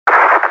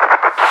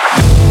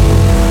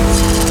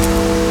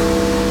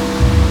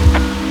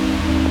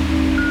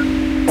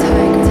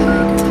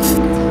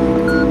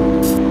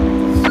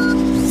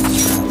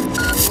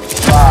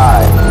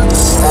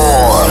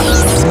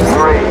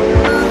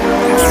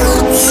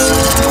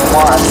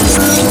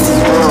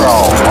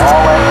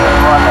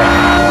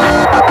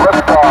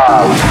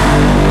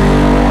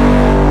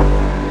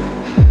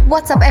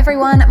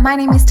my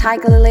name is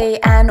Tiger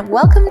Lily and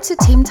welcome to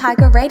Team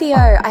Tiger Radio.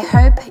 I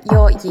hope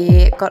your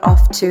year got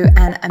off to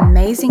an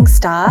amazing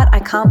start. I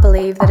can't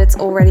believe that it's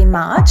already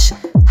March.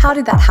 How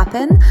did that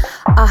happen?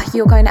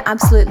 You're going to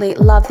absolutely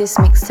love this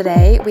mix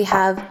today. We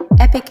have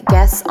epic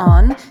guests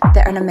on.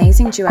 They're an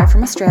amazing duo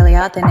from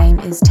Australia. Their name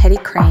is Teddy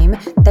Cream.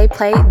 They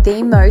play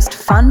the most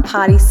fun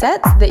party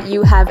sets that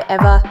you have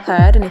ever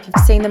heard, and if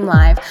you've seen them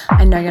live,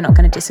 I know you're not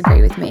going to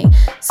disagree with me.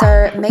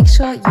 So make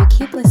sure you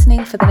keep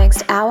listening for the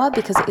next hour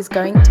because it is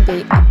going to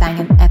be a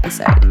banging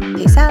episode.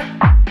 Peace out.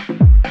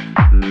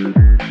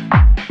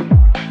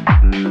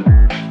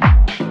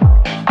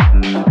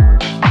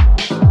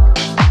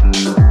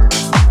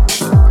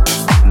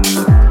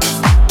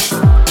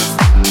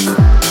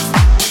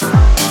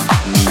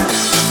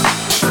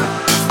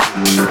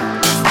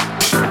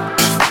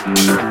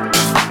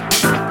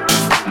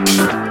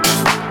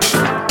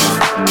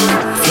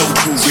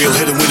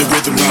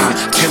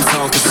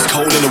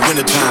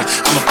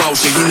 I'm a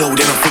boss, yeah, you know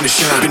that I'm finna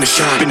shine, finna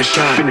shine, finna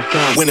shine, finna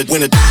shine. When it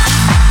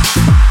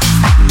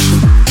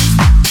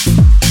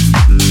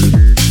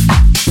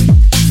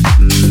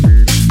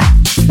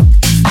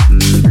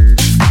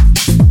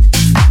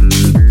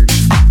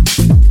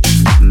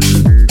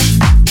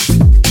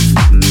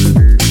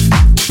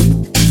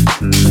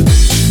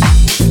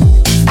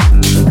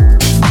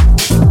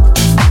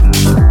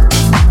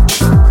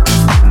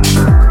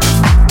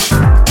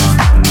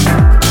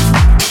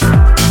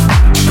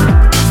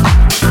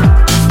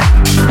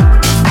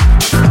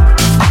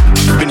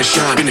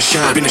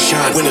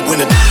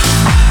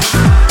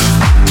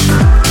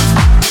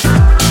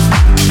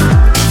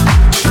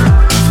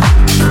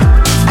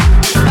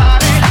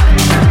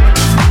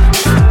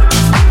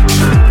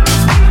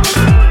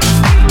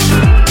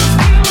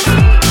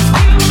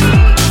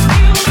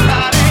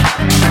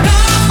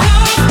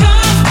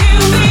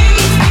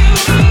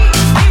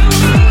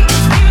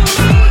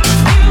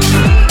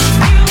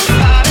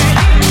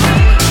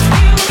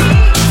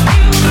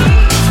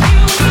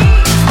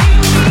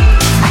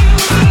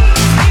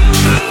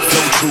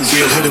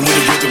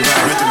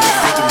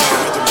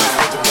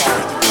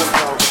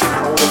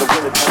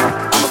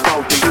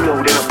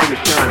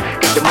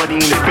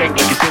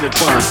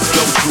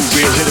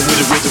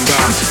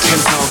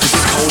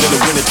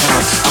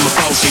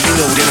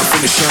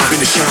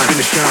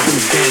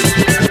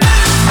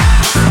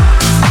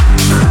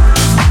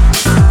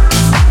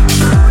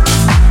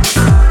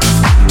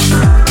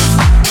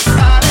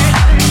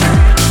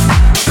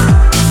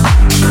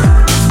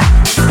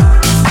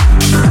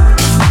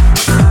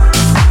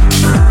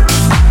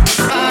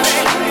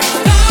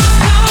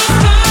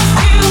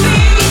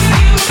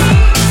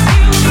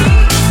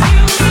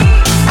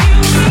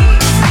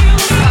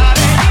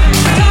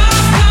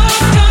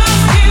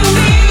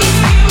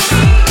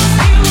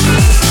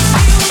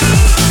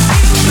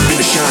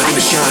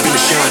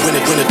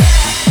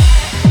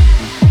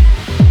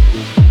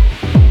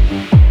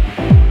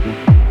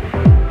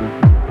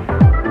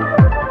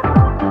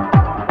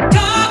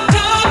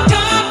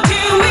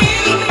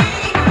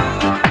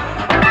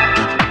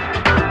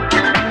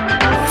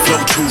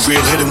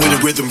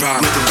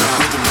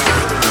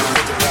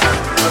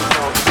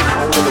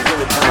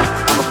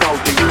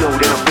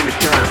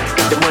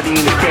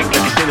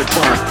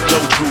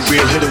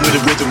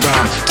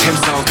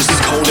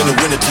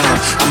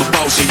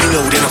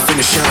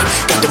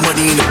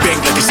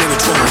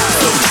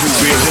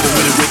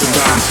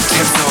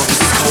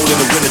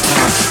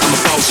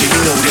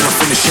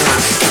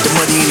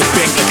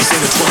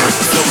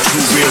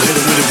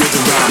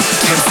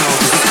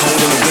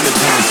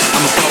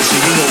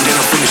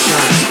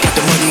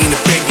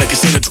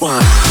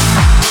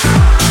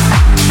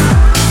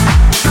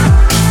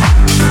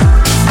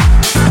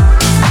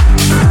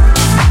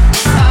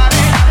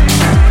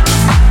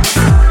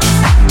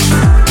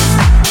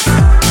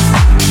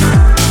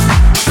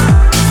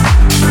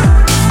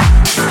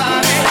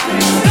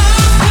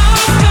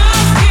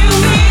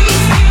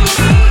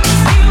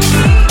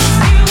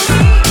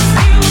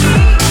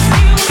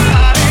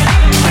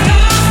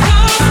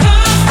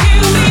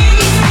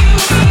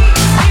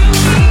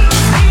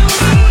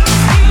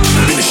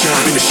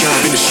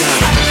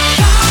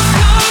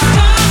shine.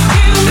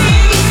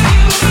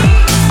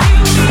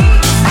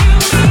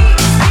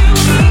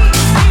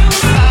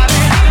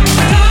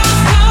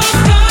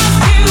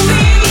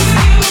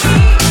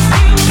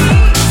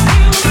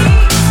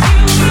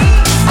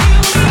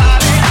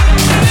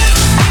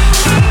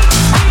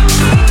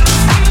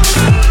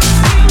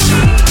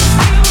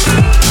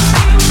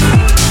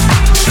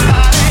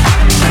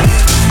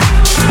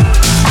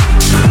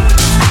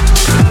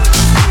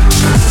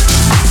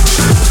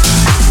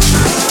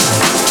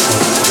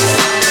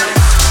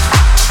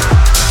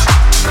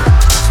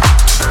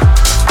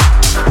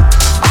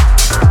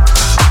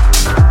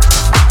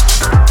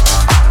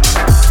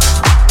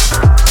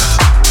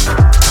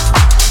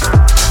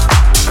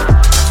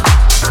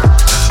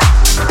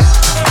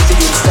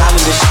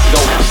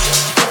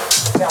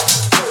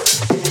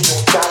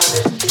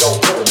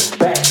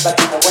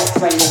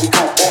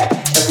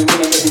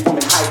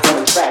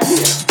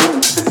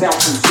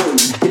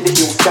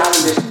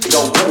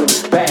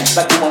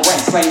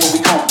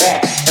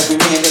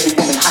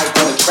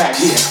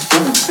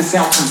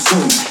 sound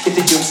consume. Get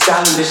the ill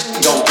style and this shit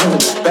go boom,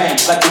 bang,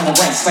 like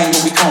boomerang slang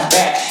when we come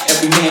back.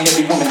 Every man,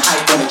 every woman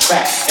hype on the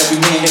track. Every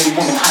man, every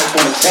woman hype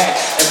on the track.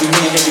 Every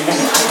man, every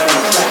woman hype on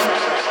the track.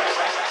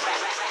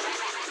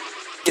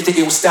 Get the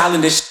ill style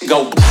and this shit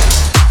go boom.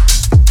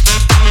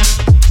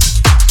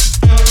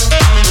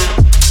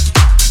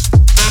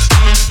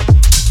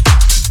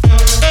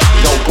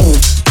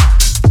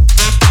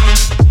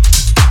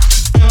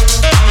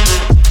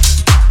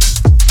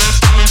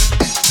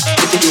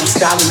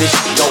 Style and this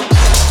shit go boom.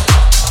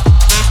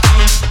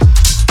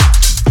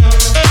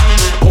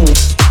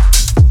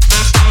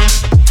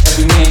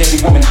 Every man, every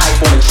woman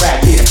hype on the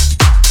track, yeah.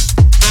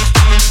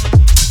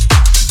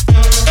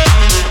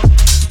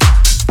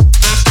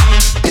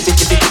 Get the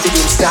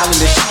style and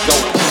this shit go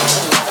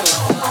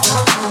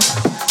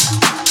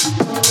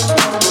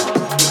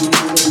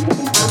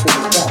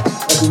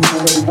Every man,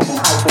 every woman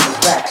hype on the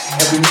track.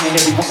 Every man,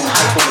 every woman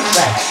hype on the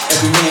track.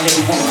 Every man,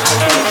 every woman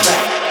hype on the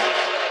track.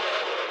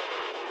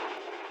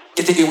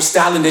 Get the ill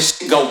style and this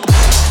shit go boom.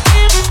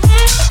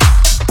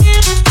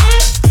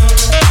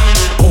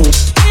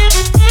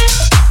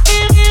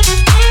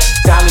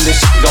 Style and this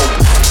shit go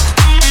boom.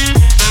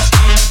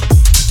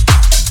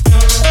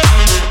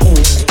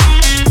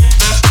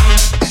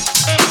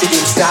 Get the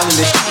ill style and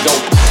this shit go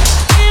boom.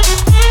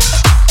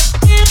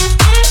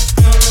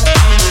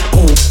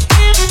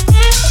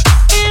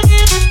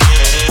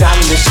 Style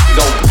and this shit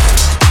go boom.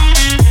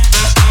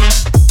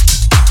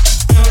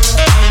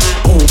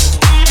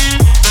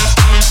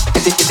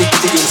 Get the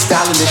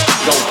style and this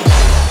shit go.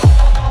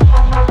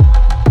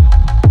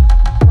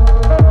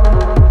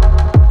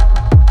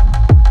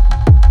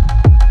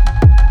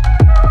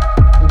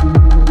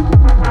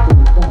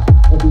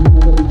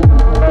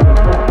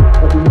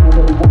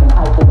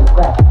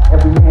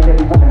 Every man,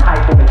 every woman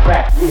hype on the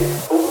track.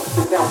 Yeah, oh,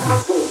 the sound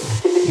consume.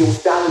 Get the ill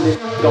style and this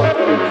shit go.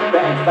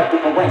 Bang, like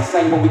boomerang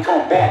slang when we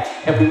come back.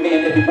 Every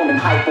man, every woman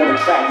hype on the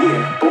track.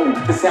 Yeah, boom,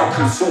 the sound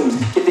consumes.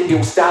 Get the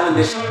ill style and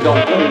this shit go.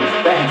 Boom,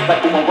 bang,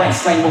 like boomerang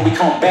slang when we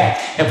come back.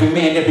 Every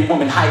man, every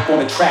woman hype on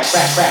the track.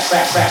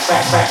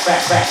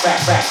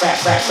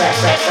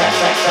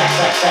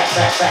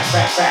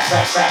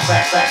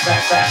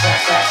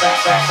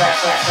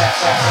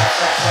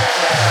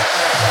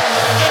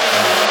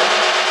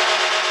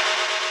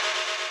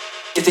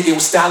 Get the ill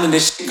style and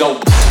this shit go.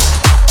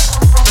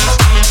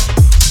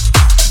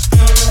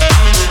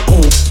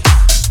 Boom.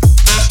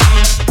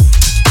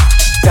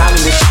 Style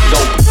and this shit go.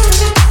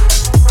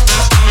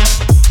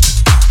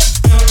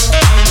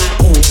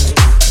 Boom.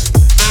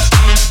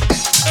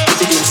 Get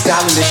the ill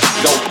style and this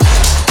shit go.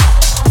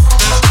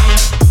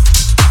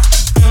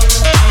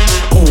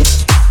 Boom.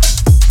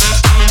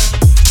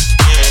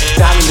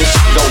 Style and this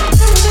shit go.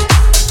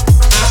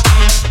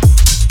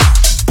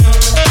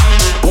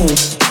 Boom.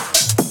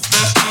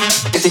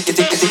 Get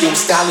the ill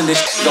style and this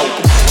shit go.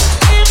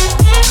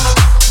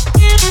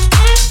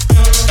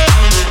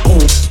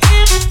 Boom.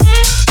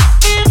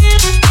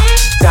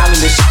 Style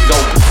and this shit go.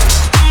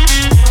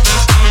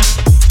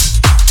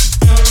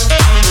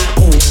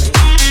 Boom.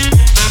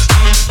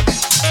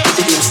 Get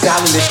the ill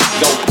style and this shit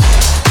go.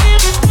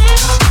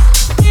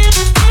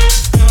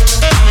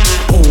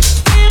 Boom.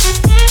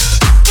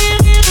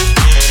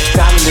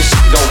 Style and this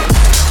shit go.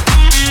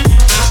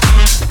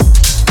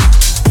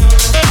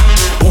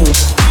 Boom.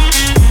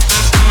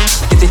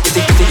 Get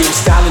the ill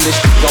style and this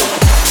shit go.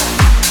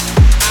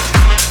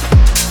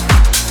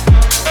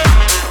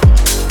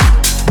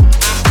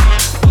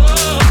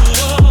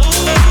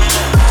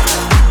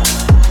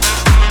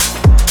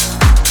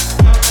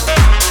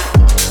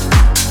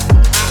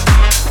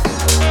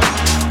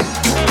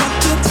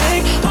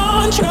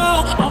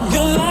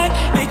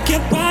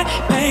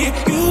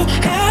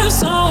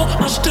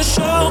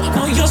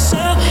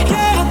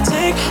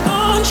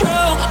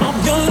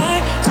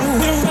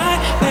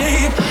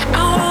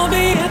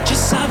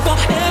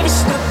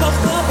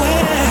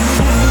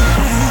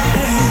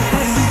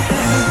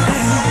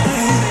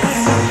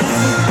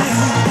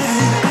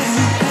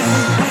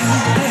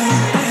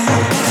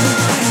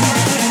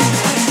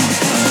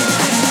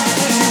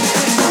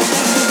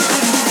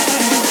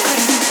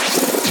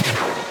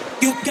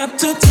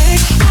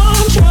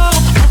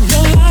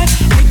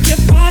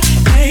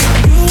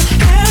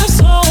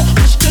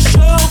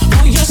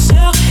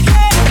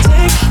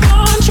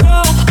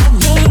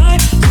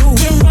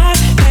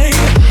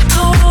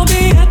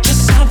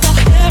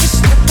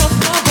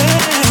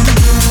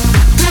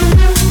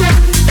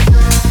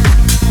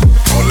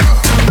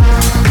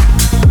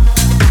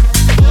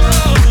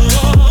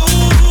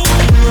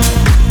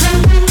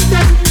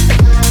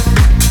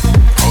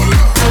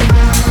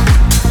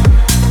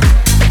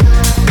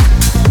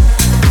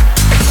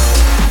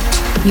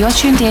 You're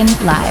tuned in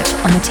live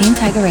on the Team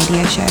Tiger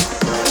Radio Show.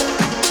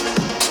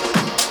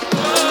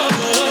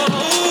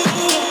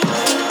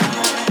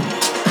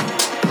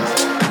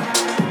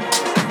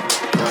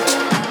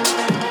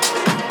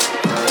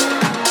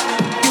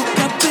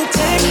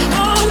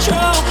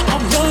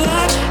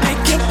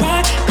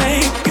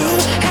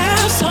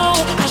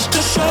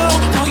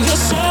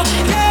 Yourself,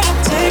 yeah,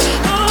 take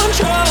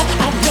control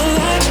of your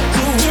life,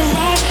 do it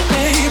right,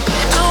 babe.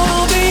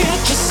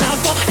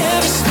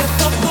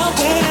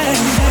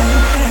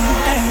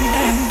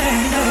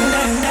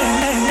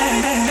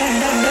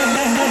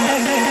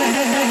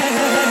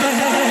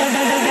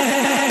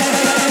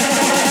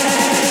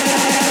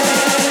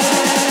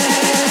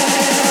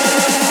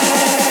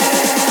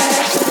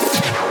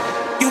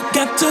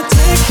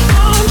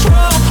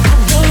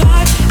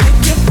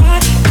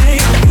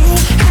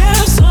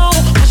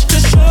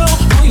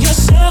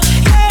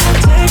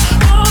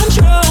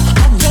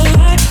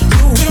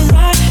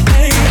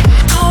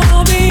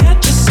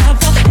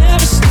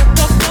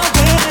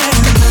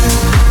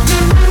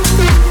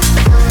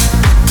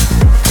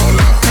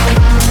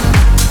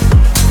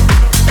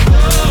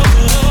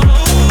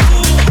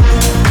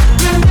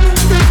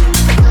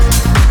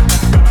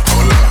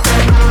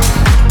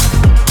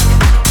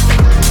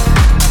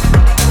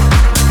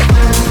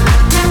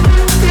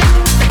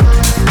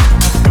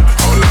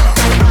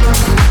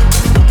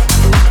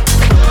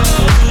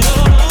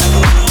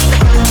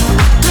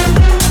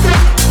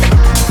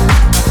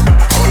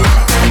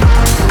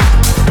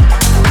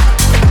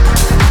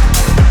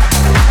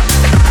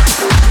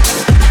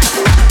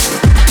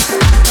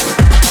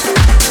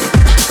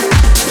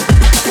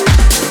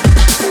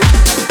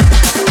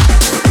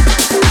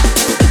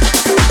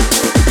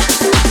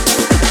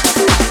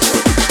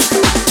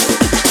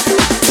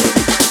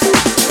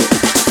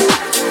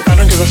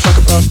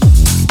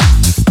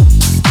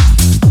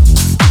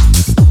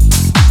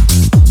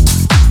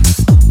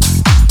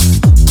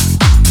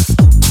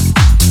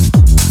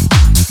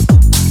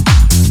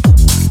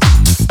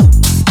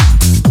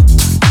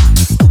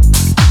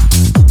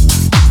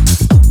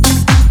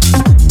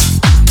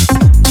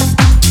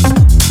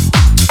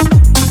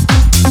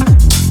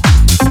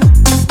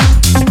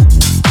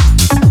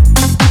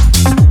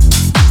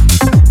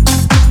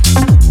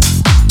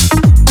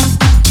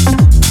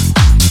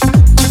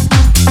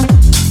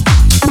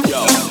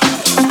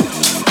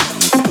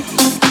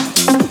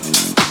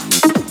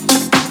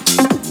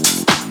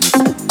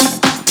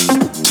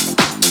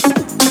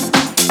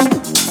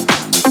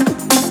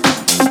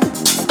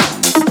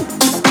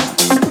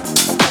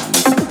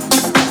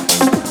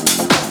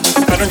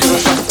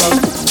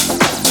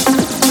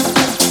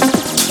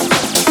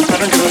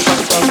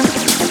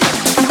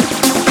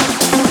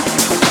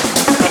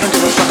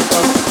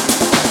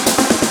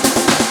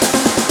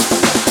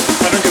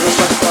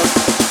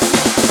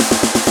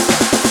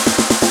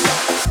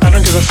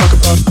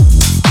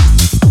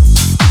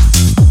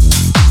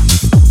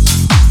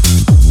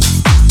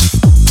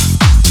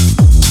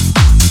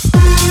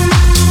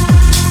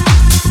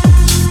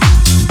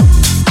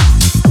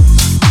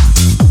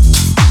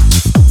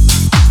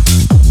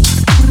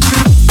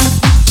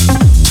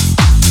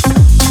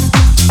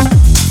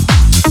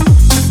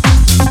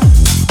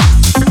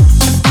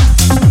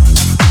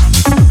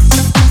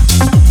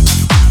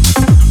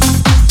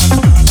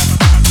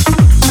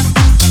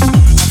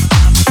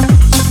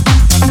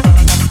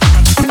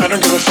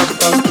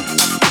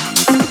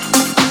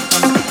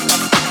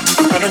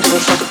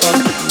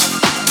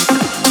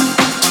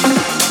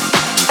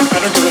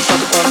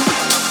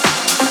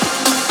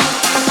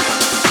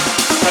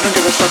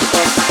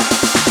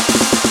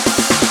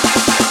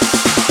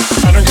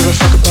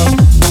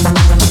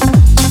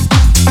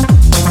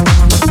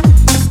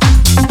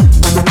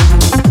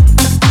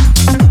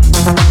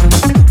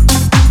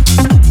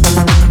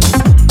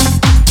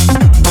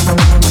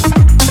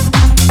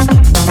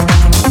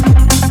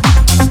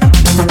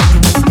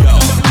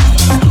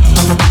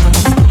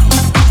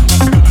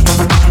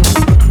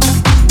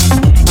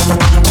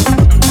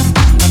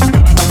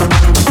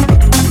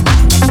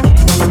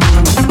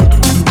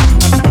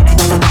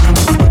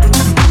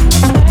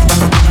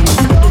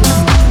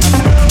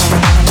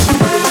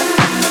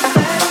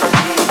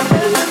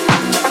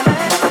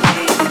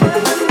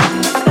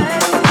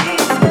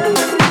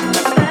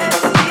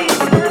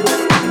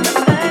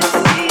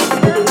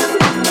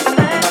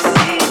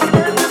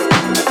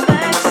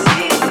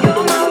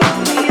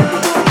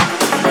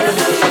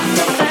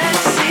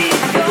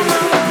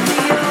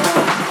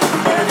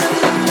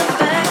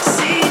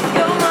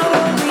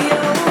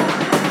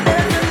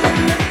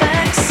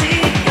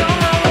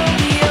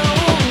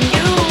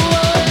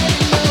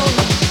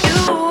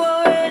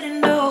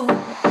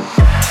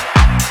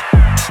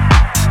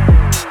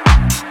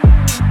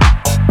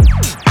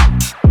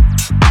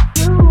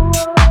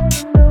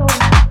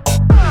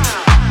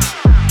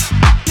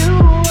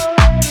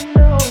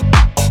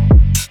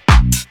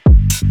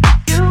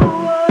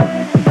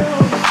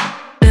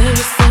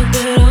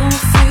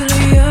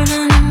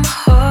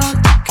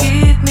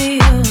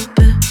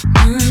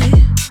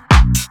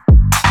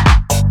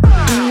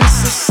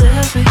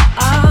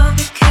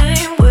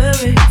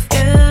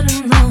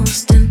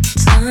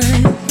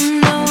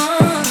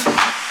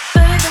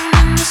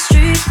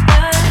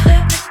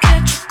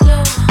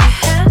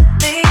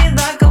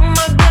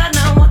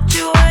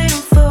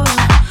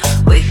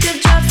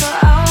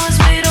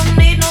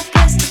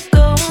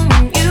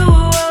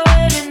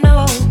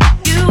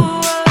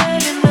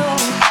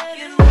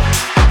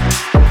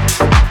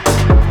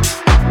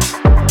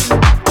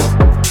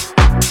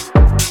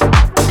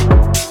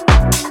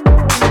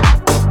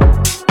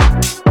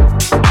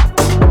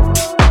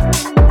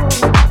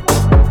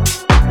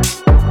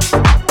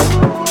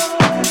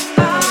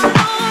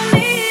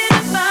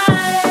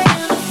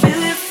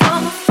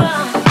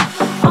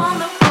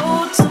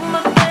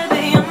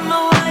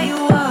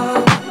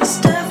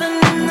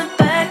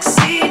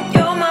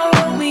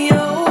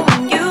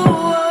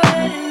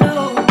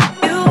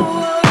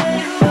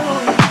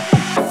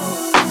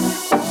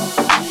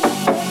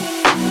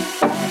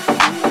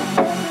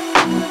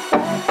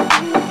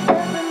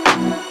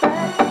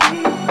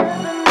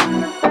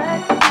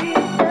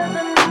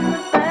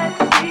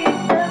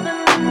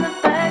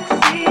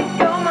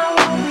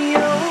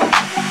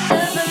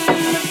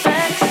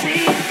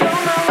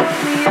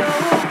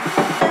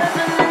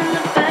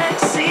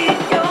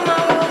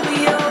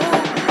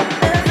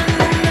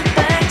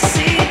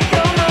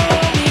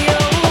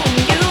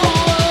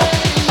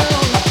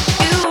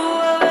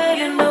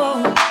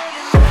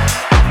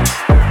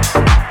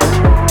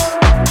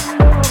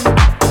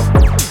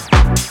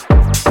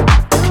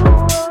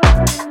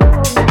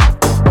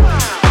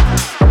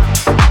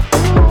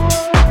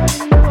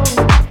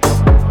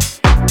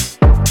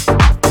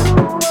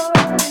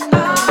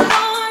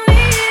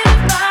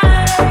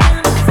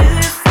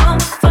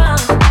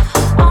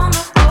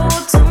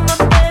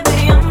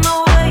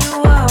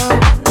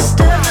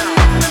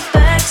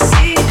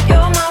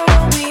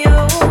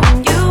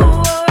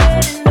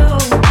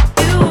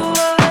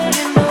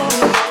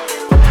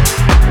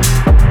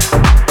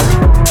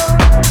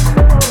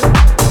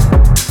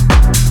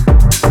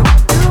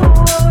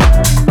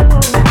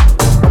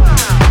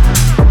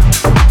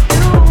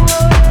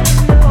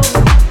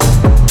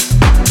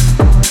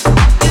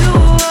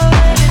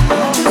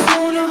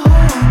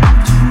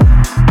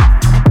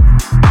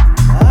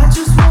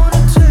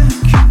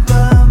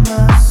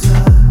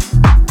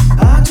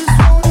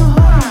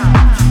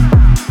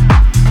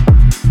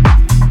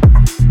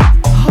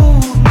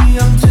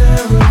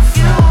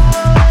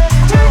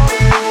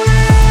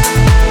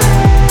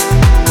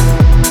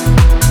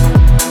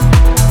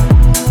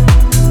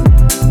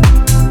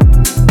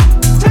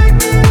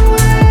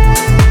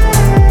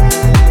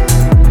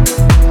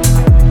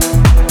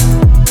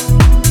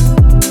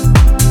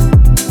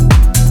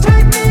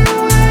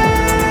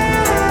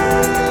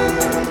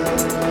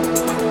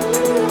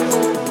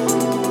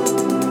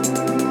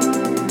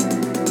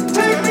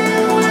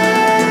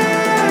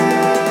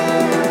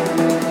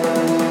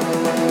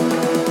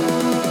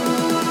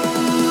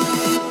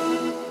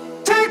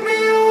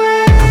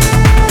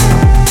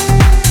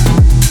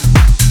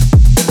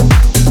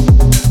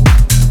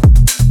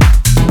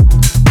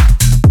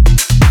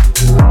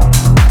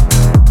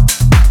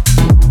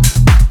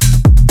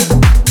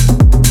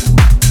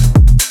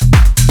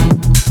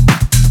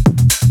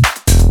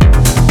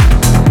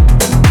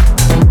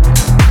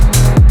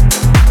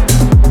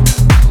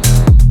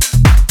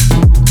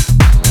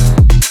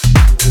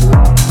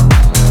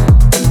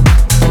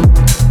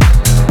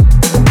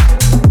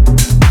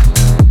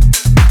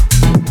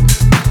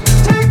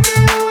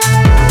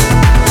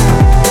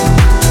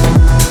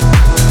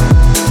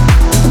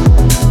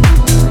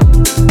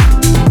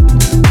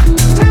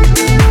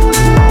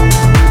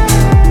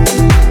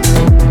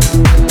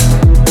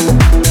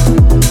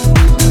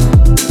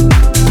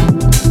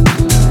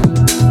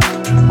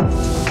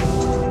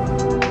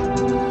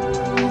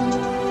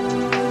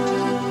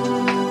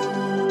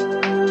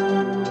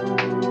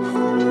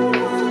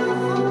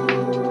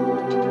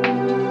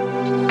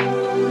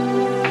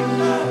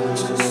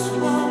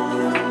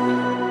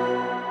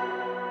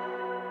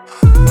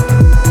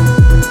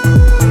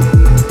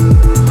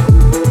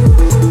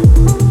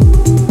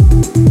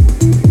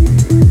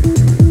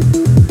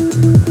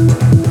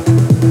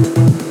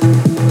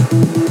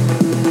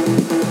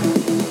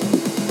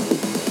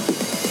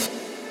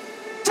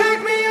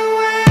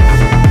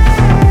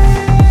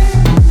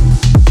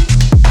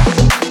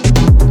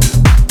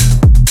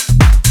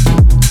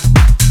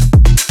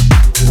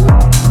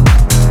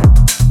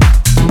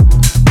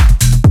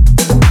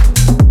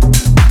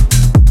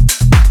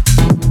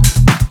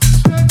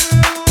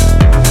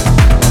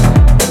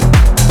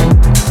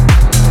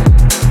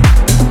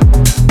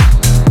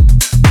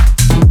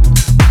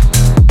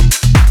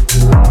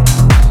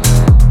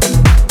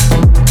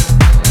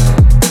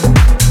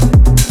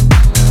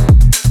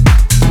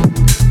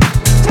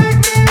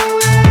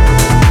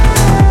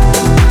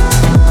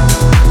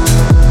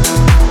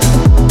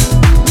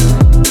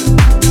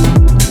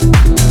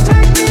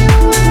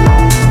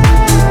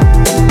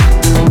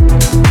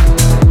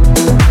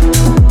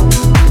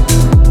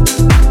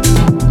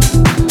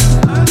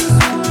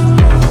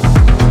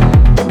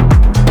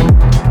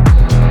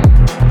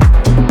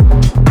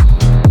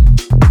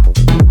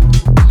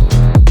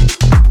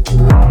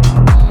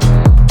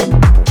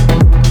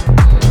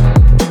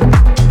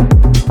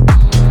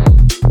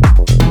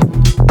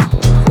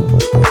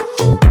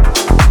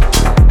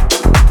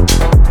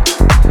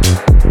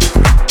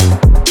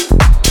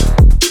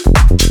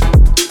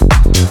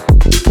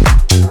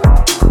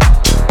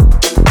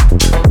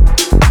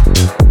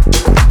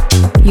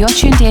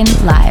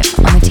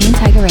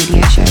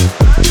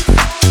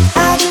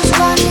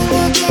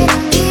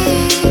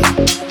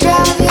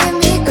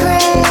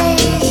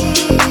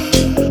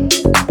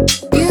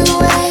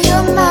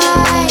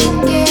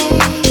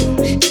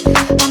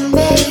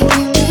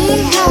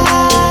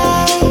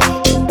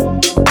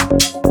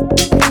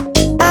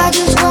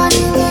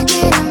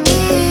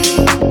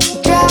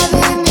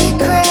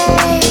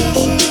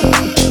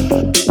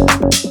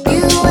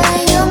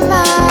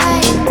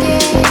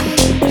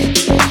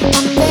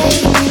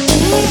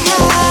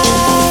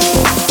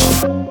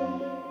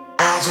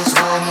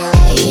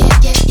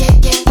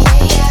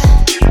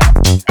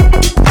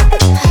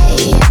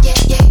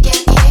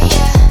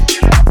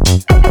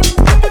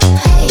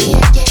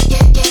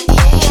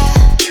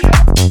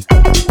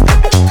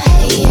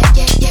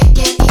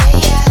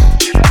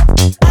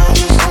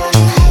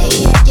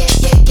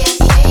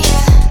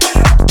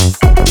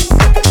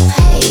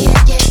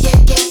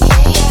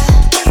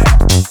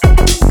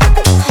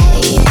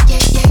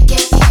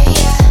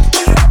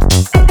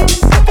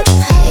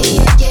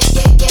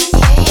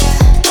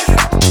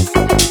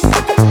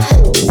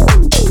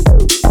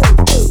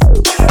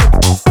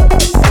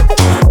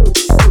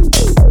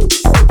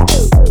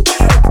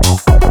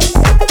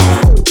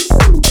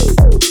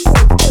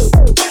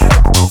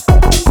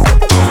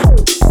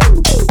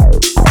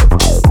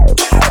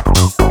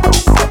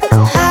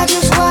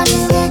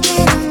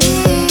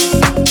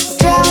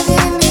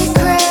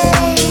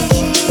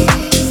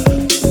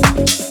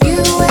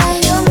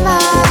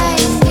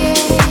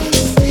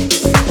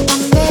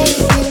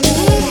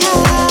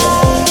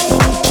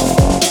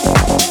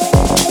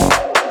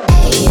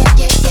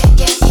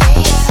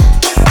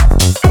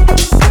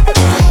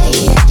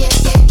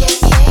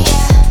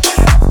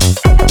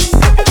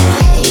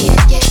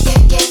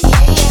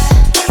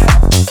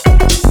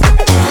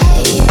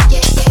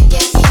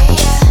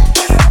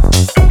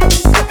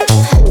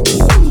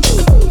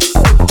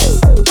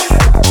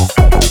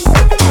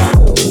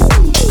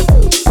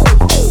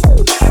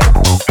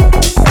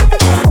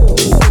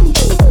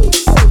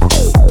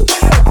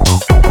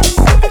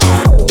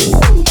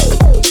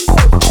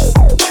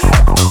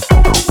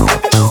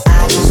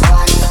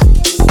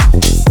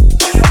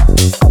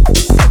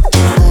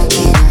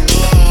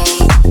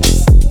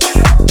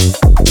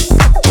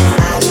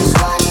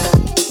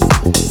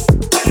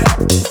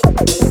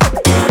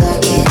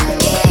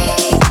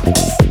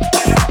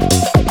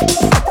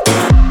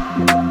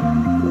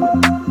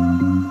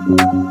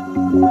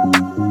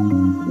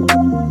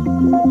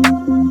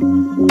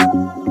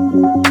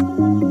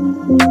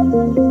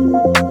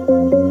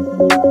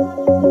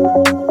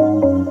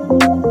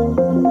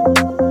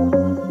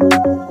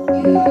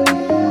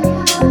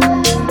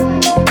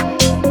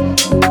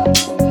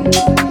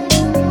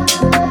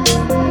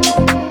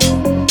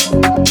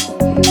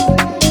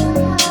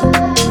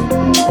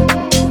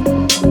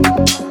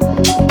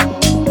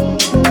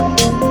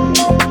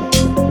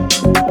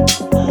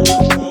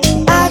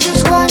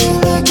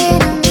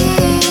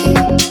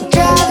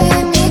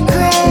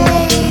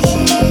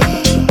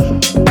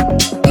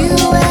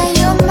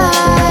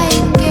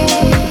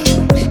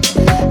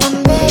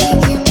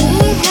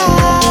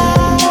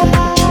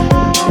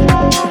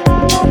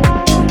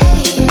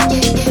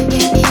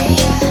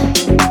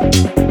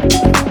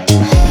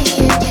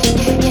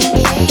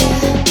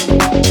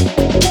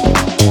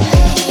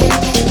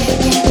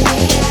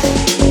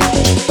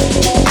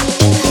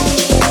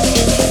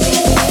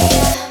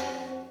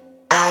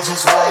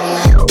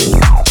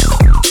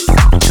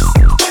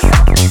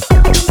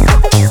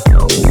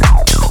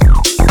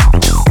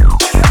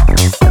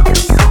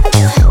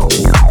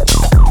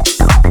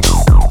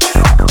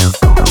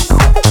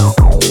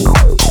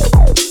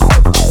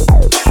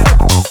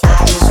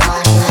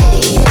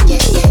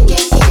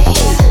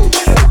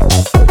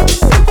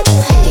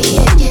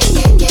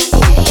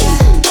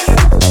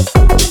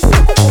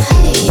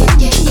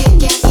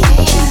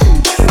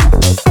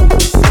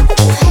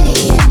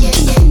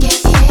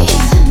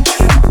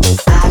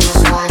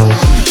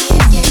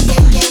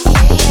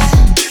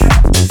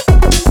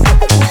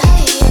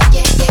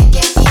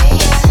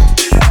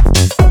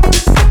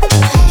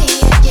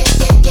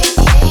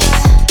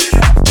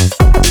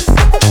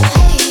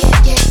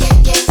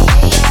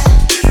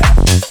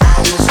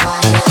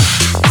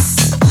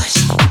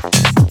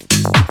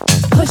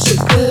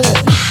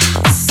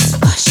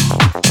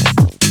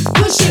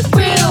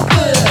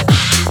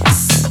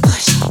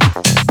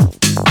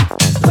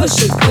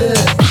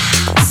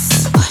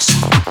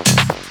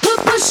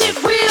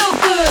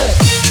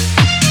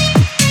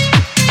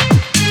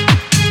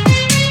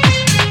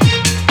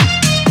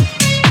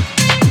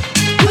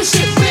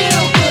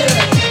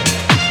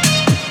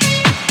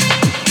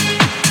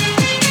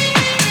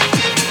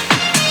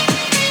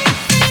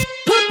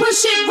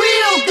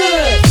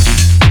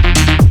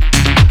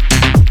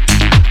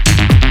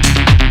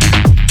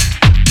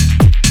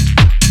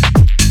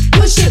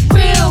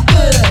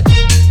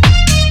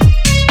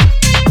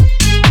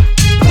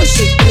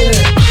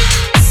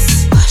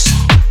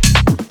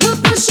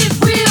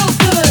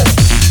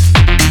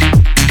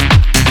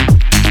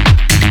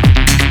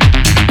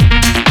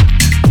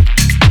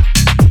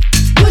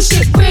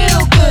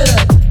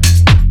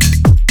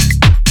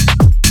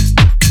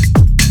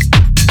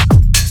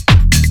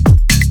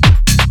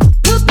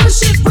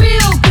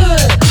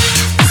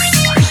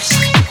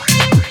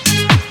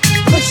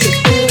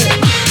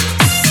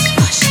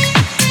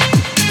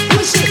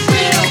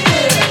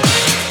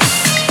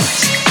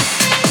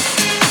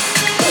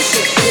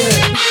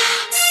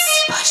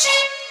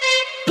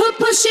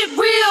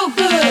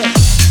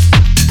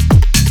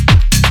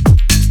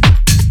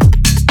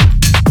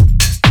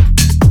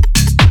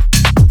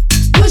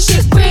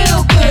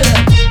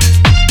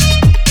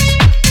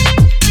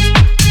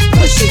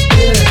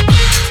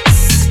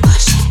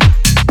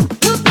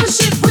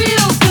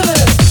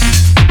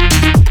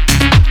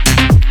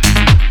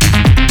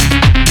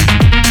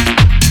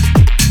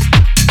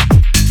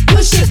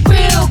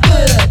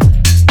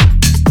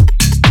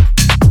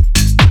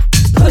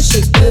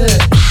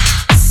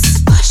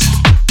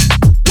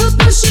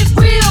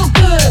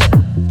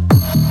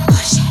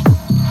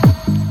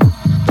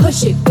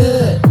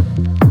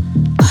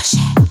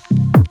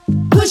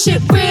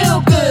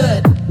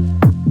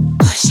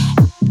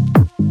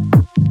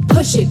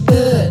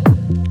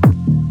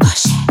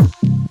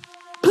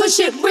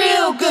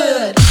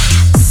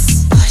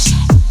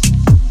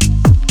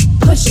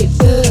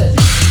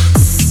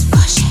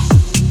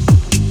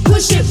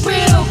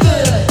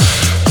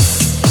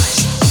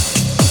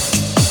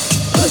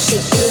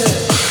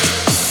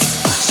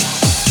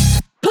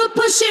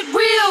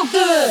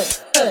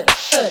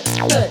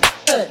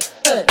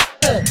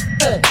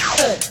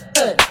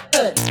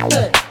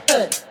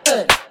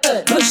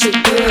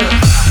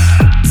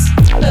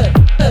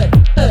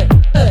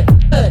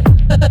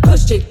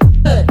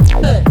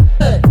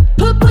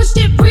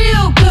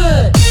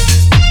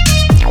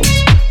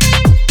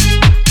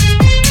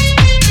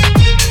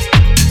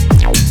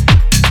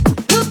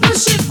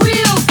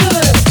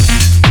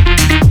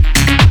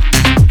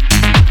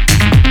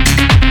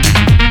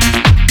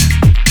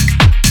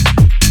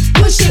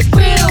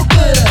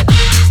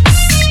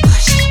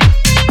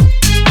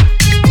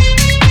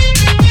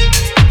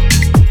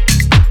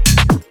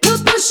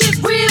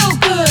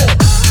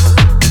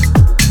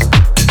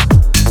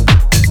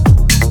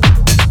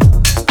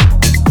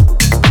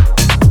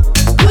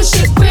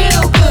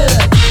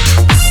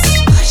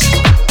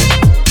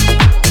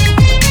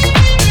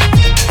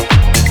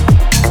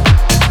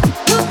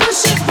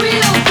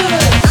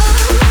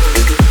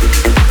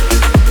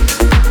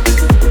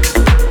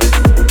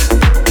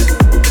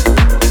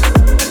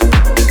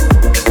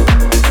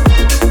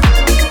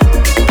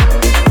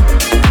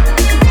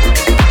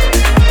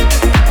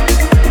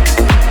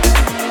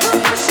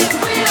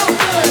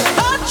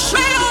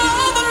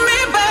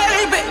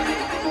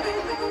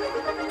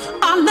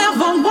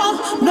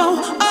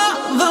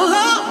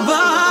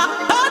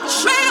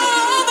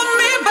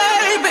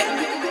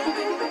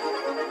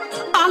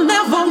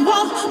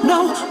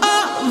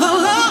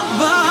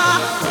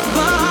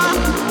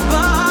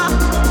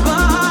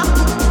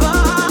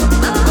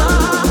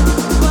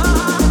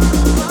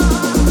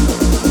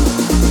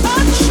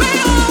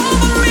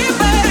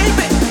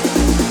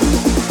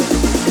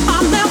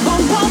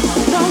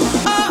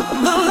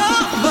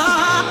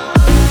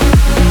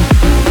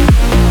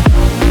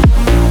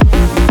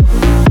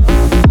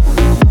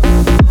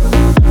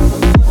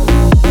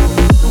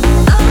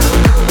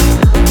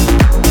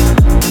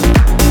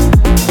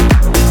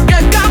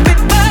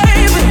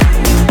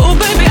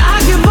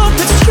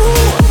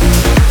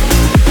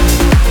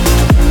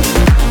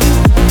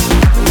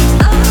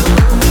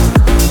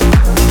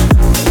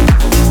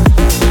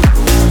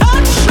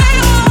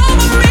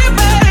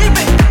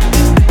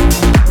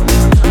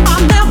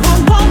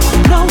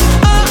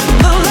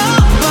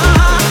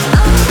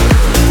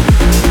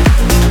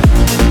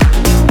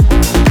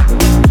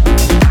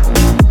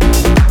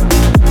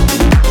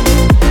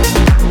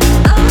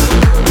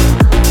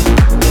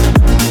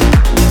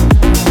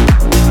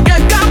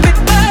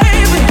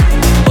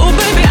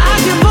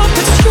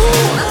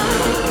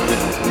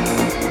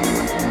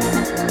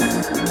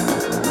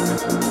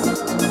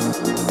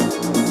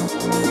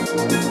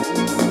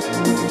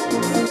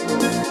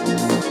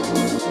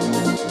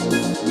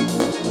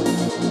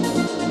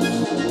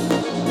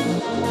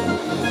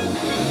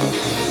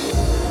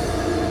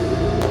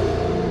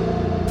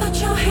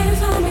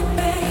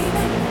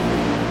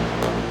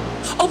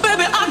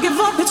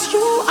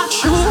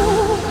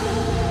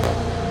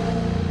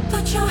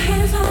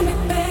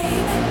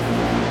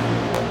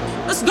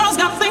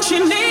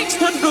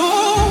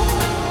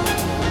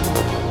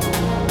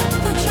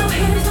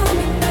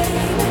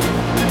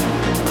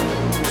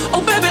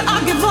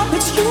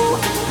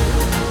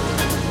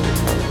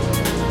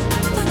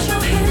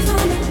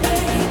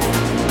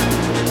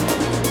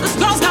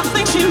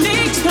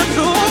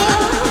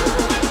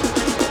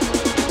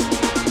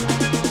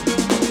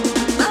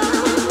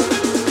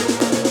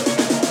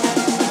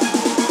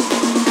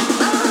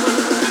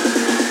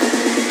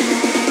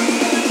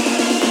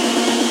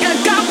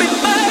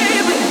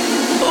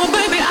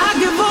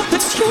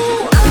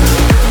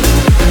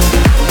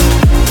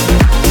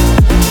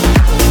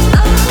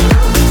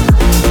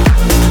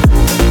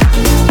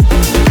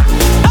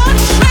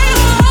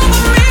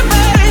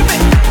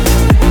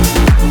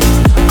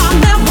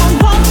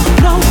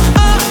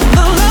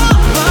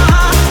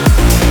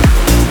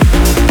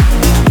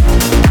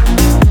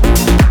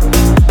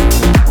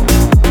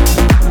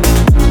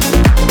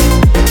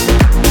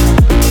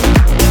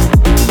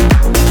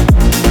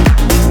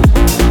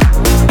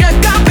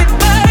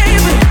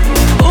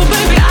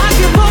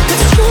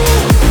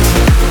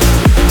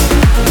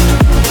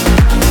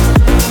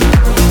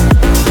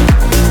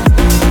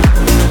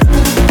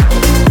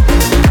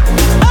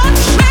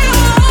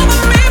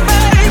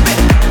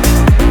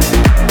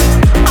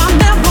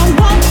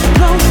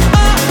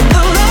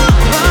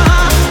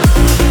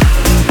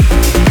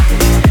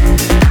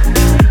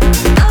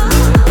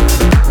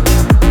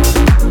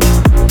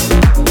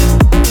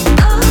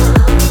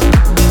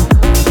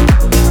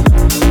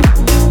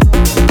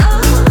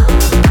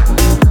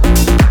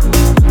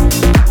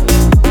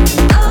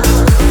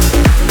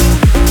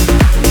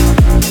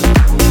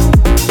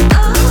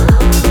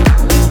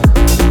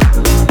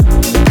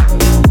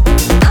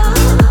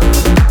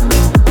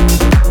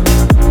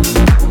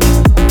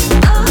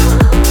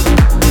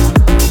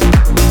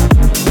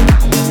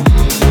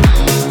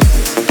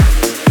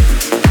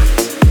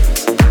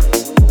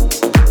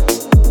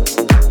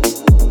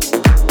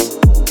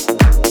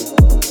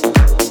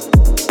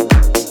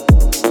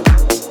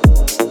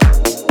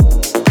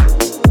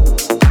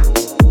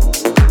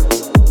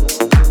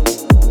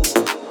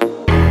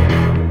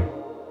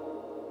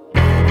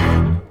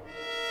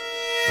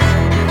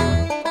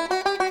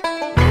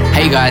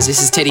 guys,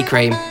 this is Teddy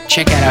Cream.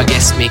 Check out our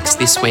guest mix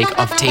this week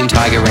of Team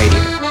Tiger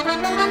Radio.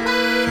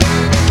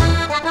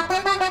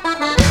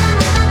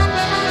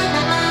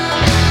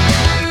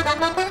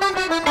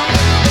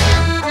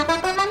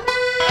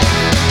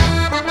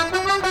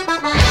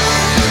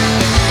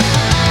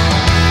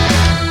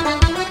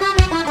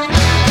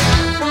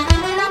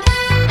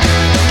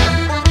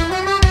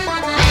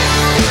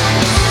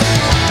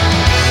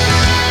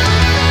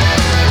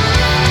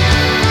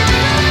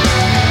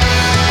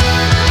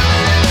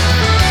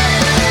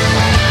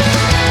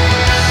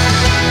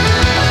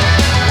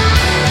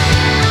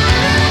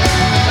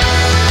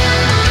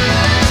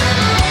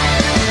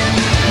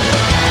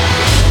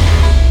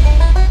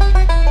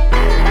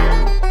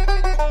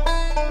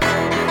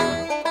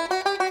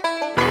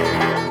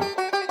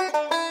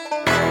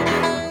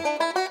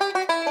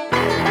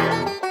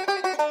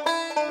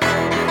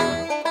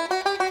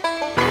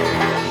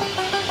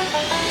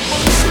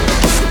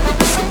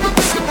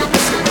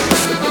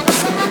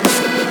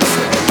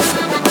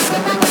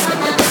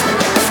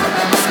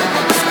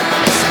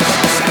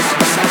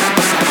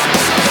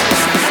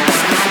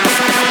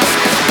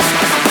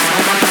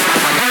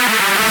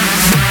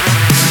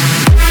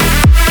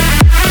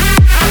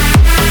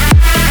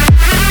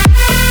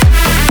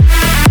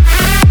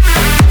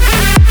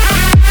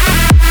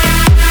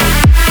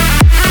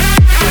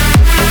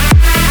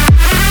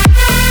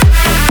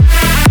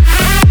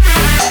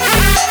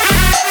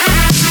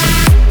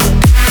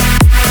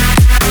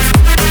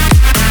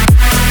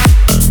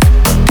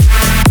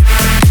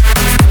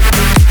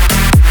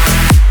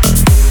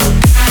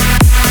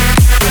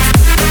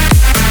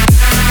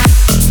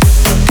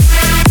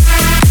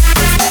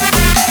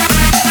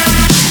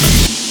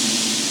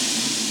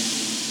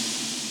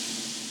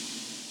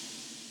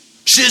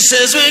 She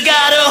says we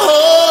gotta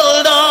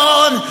hold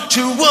on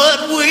to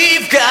what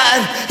we've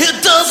got.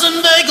 It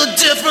doesn't make a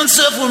difference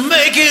if we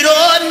make it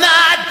or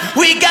not.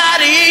 We got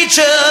each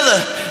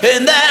other,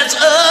 and that's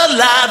a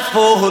lot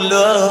for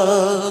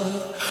love.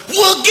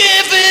 We'll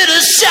give it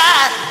a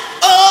shot.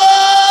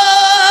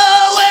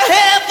 Oh, we're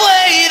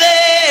halfway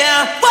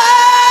there.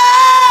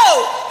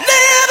 Whoa,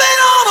 living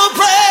on a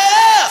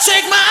prayer.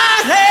 Take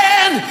my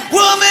hand,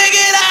 we'll make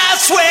it, I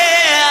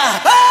swear.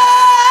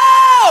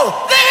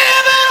 Oh,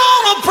 living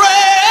on a prayer.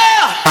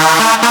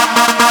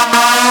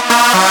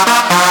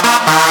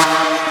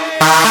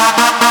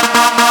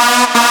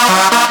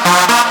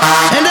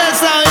 And that's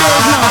how it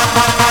is now.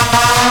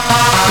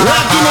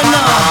 Rocking it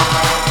now.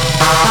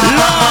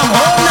 Long,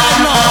 all night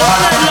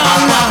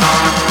long now.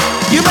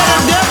 You better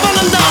dip on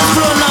the dance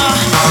floor now.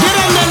 Get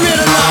on that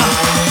rhythm now.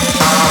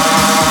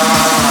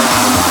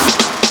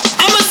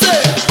 I'ma say,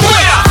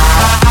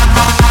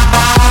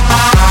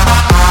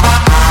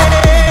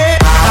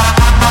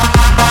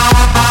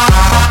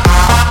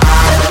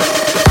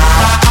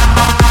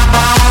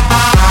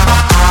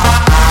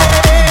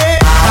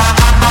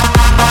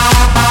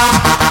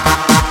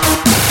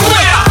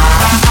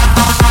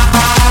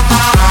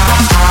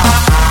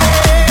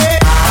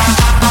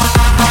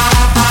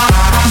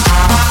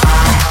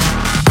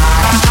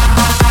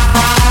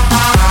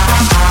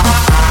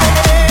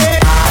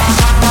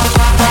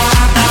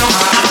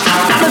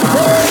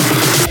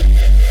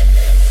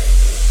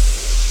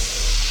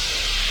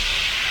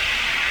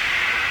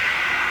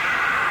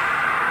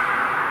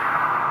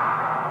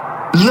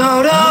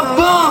 load up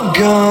on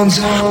guns,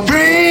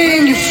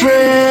 bring your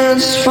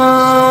friends. It's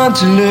fun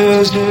to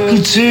lose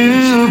and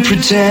to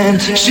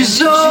pretend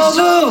she's all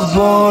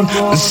alone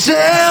and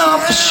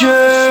self-assured.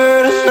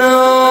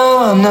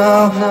 I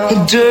know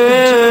a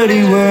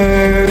dirty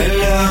word.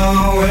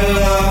 Hello,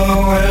 hello,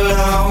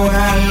 hello,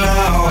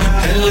 hello,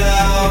 hello,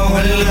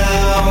 hello,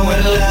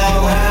 hello,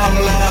 hello,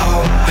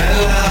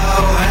 hello.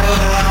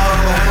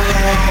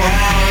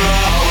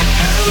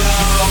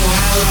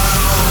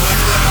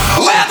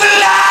 Let the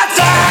lights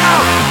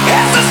out,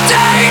 it's a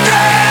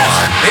dangerous.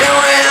 Here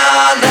we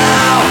are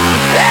now,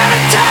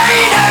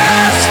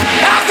 entertainers.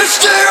 After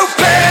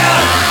stupid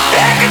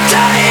and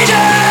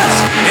contagious.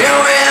 Here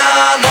we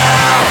are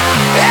now,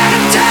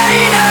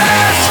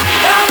 entertainers.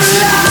 I'm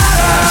alive,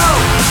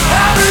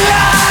 I'm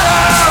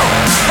alive,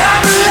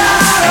 I'm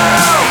alive,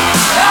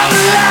 I'm alive, I'm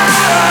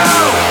alive.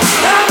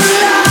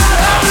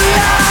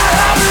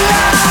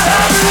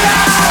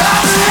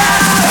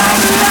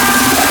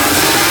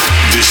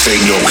 This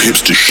ain't no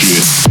hipster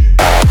shit.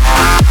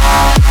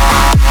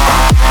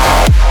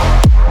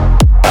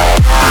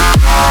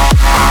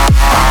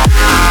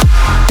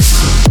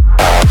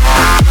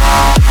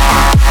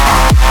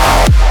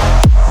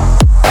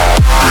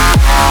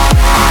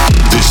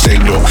 This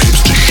ain't no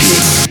hipster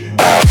shit.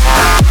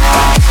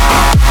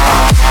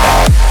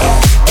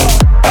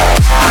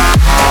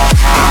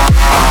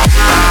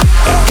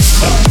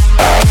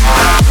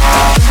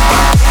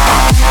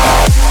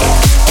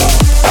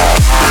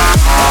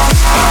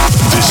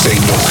 This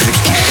ain't no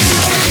hipster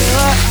shit. You're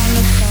on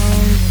the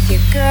phone with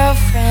your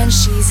girlfriend,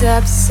 she's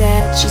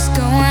upset. She's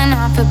going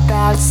off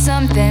about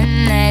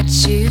something that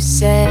you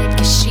said.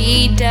 'Cause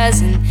she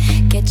doesn't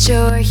get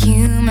your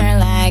humor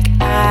like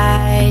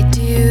I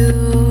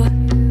do.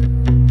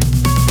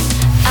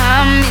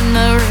 I'm in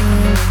the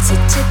room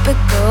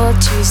typical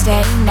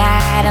Tuesday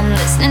night. I'm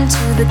listening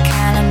to the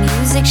kind of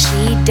music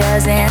she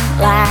doesn't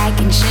like,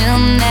 and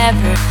she'll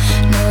never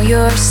know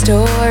your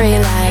story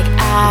like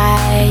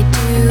I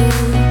do.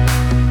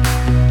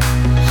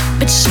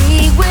 But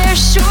she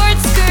wears short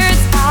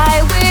skirts,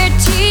 I wear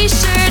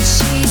t-shirts.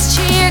 She's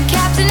cheer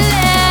captain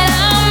and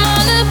I'm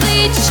on the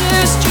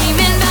bleachers,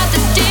 dreaming about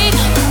the day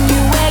when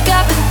you wake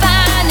up and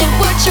find that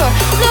what you're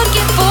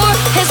looking for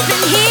has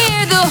been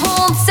here the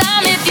whole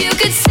time. If you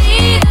could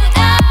see that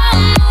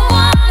I'm the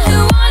one who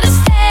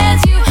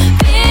understands you,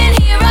 been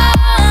here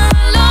all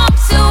along,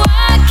 so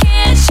why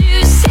can't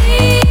you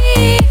see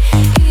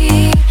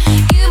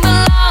you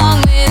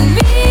belong with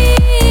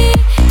me?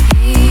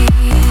 You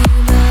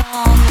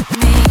belong with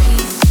me.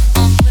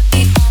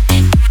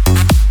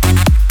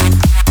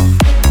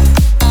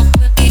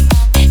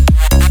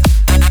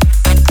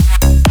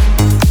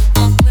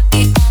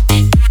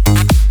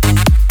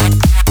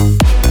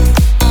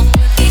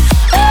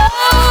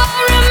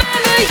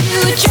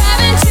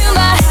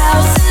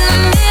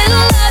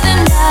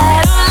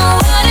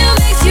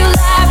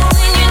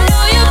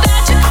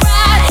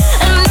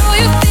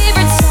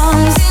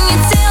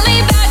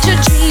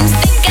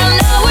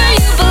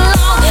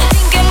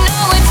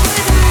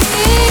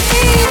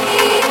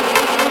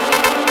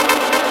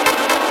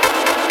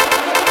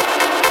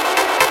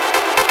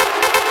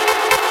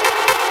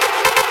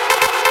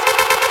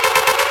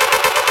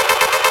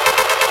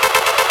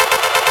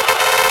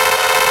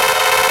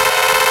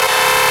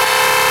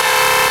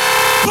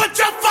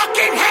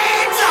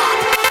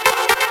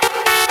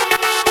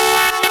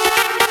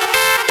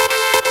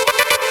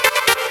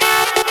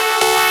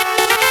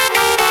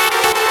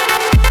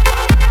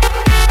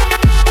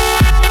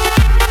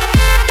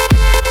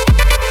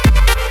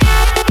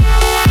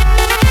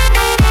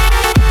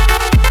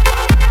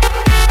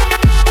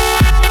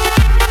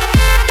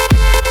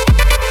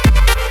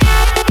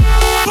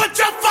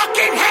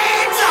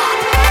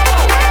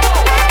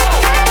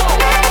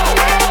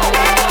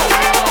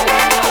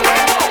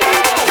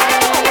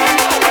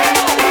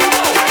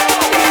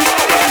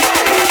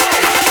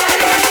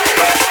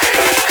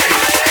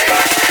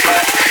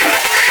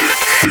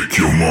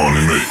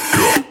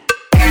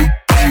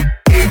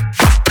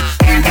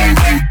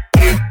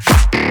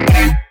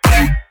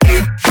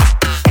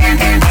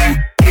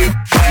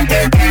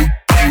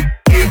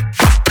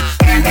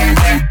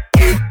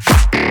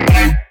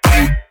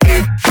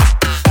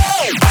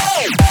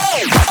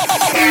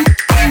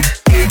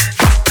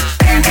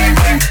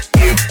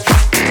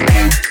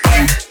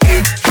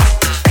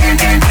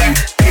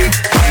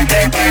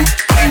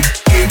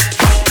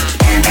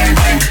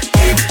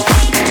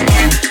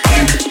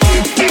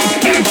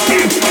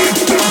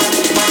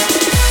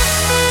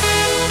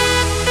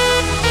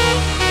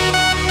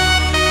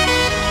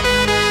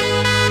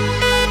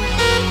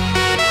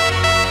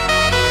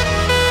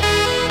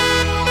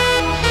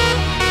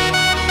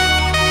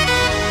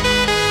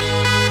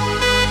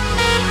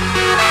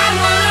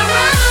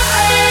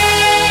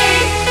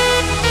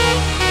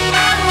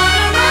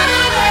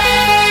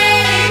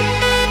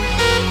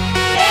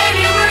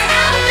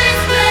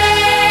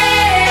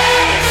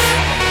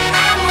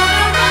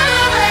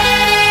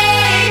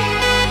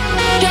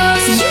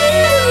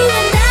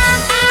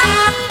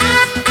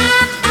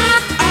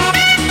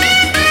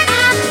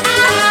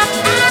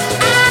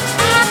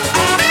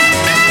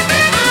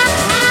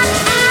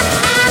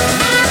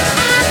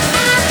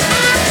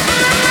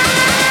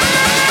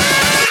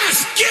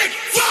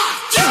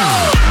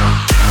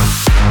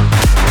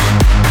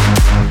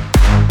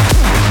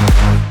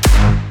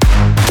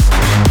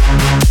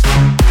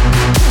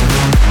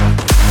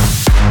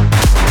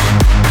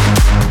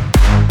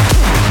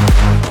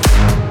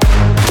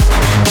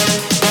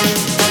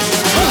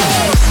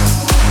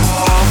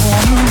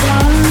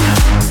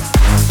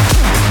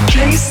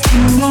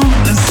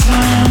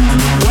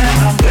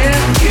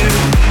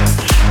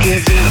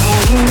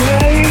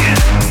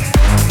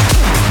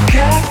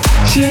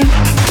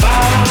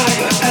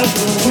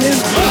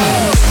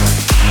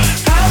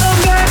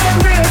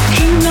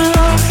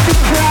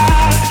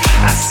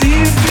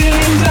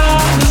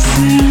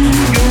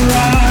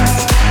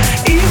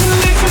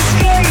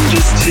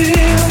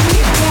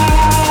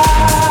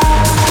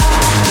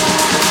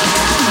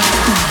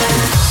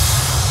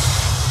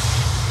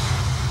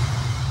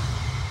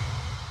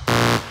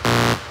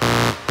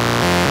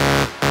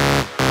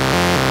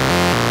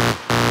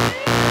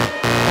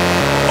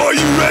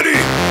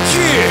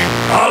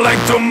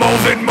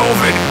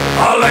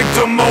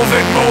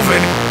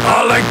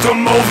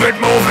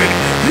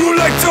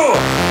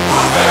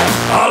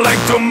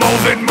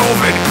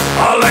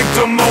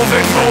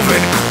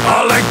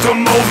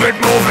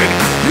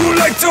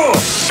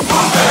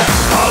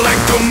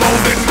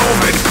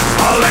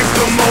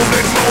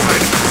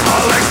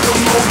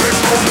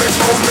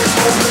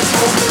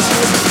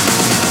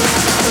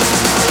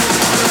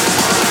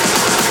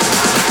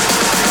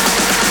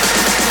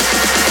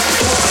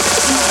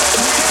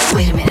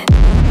 Wait a minute.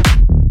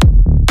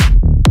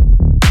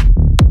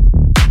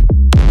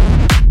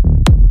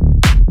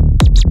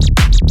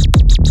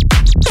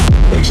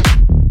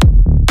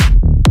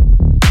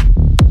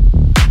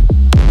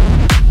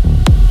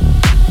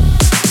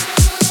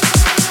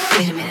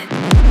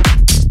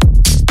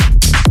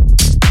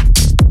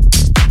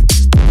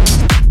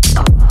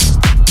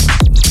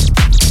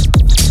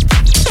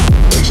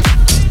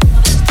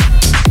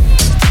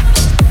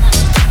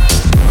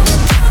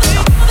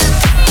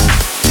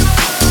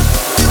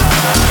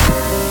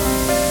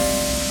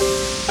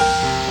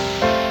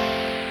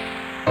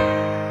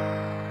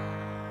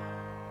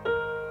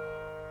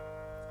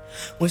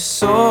 We're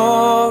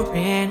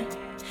soaring,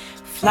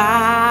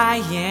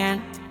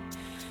 flying.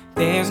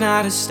 There's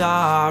not a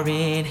star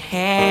in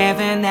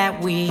heaven that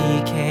we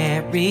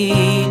can't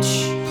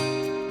reach.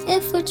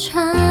 If we're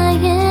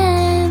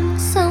trying,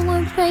 so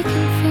we're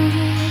breaking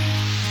free.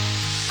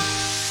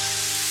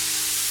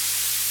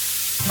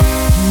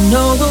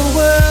 No, the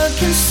world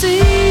can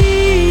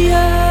see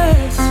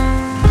us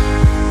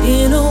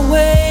in a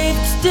way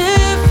that's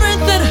different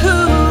than who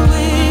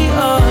we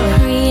are.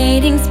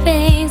 Creating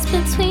space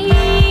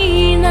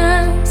between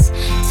us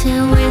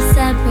till we're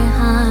separate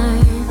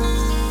hearts.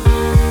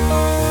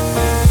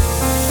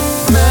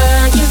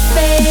 But your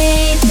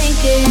faith, it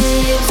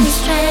gives me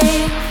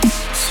strength,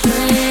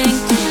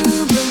 strength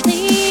to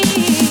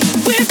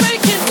believe. We're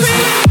breaking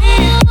free,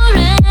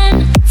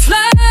 Soaring,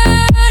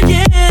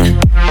 flying.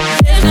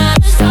 there's not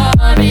a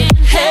star in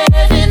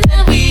heaven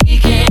that we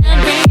can't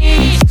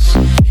reach.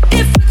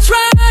 If we're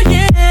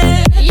trying,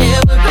 Yeah,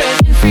 we're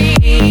breaking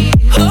free.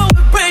 oh,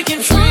 we're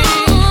breaking free.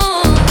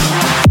 Ooh.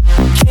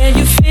 Can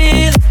you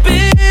feel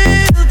it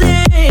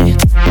building?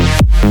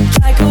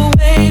 Like a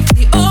wave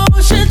the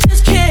ocean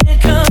just can't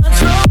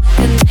control.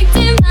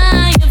 Connecting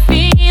by a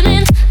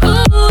feeling,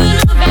 ooh, in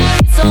our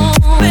very soul.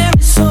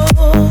 Very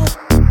soul,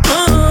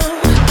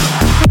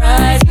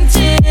 Rising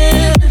till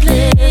it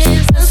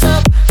lifts us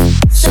up,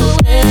 so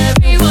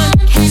everyone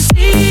can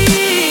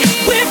see.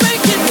 we're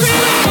breaking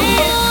free,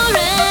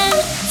 Soaring,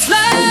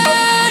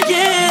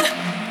 flying.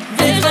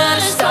 there's not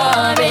a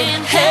star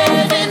in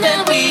heaven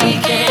that we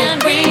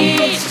can't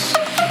reach.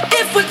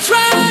 If we're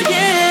trying,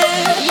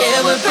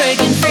 Yeah, we're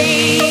breaking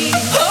free.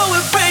 oh,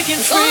 we're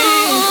breaking free.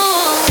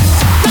 Ooh,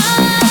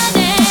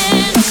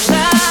 running,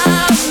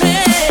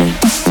 Climbing,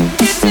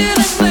 get to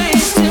the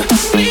place to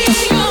be.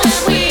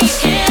 where we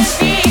can't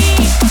be.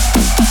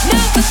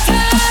 Not the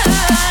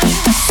time.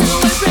 So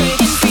we're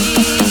breaking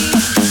free.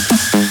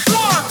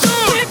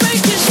 We're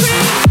breaking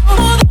free.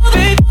 More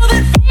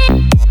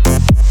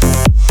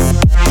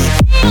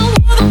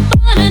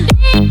than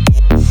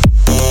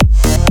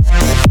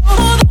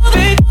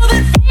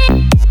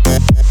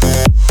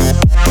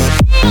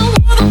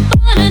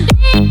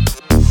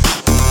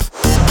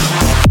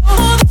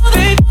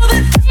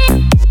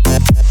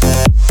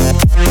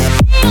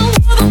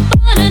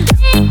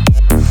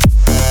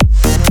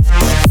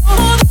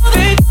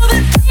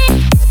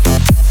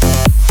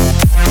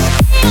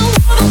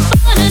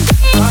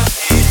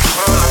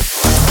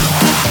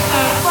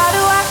Why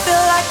do I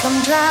feel like I'm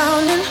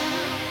drowning?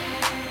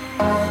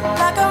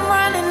 Like I'm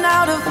running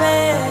out of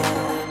air.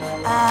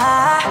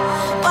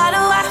 Why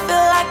do I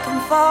feel like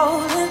I'm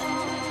falling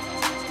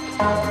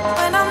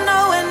when I'm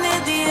nowhere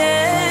near the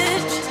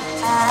edge?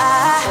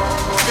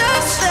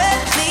 Just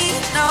let me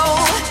know.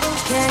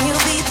 Can you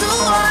be the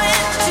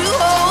one to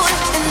hold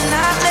and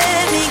not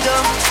let me go?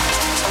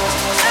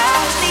 I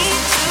need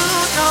to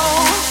know.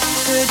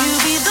 Could you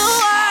be the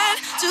one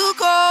to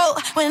go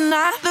when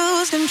I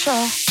lose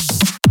control?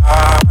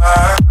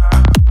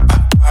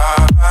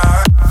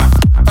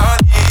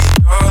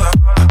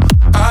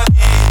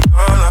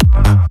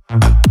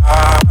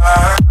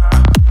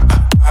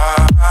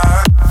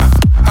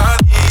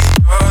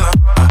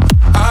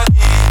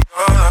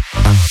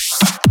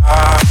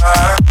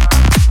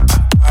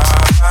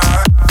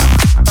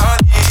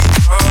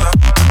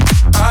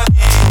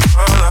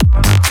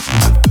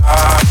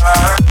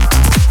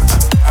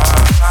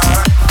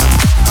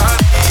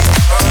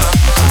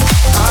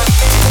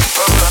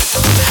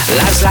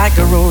 Life's like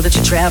a road that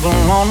you travel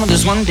on.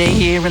 There's one day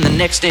here and the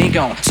next day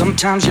gone.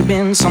 Sometimes you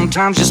bend,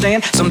 sometimes you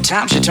stand,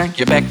 sometimes you turn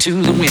your back to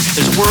the wind.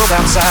 There's a world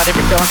outside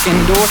every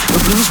darkened door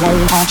where blues won't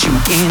haunt you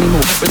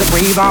anymore. Where the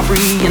brave are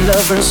free and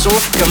lovers soar.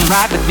 Come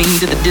ride with me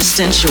to the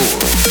distant shore.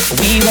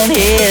 We won't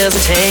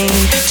hesitate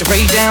to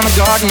break down the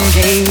garden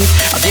gate.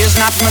 There's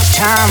not much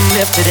time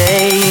left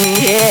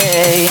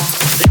today.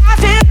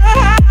 Life is a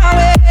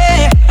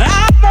highway,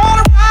 I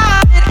wanna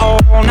ride it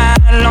all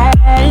night long.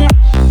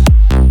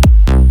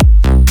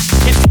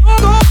 If you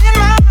go in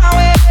my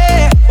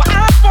way, well,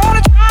 I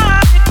wanna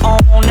drive it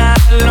all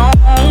night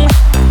long.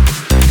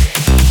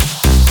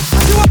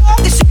 Through all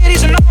these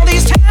cities and all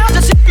these towns,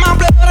 it's in my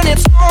blood and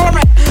it's all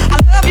around. I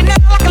love you now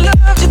like I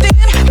loved you then.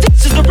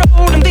 This is the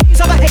road and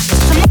these are the hits.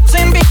 The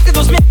Mozambique,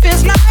 those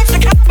Memphis nights, the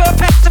Copper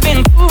Pass, the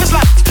Vancouver's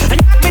lights. And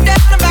knock me down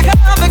and back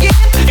up again.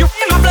 You're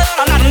in my blood,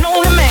 I'm not an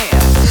only man.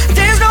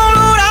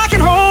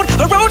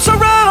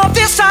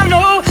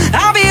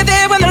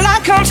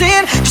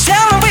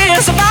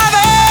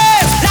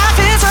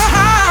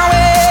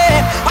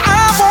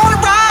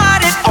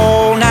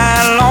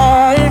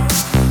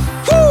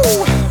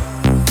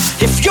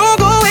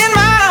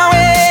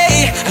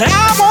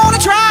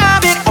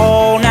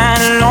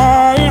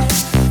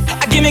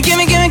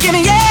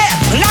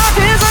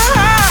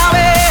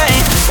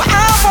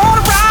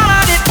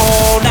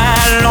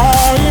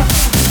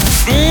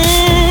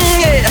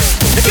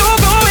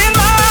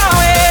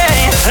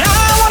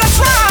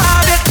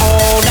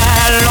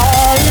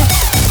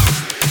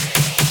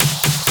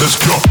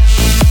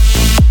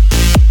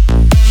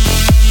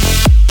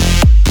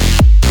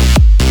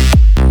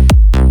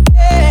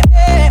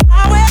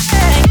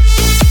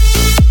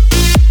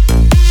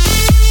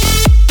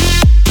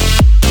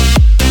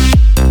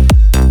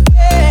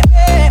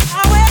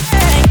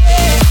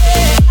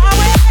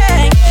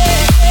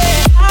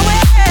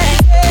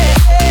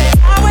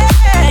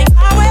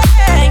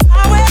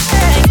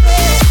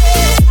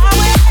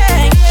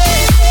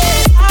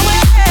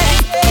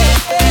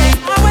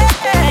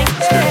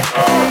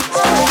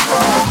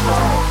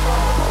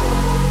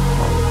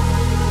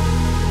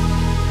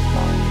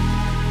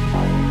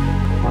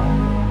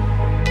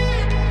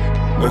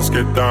 Let's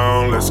get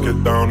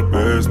down to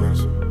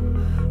business.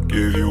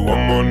 Give you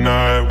one more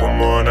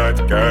night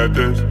to get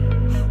this.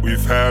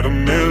 We've had a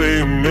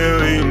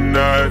million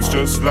nights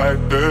just like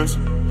this.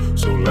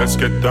 So let's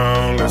get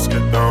down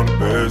to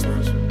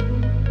business.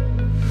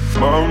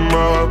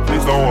 Mama,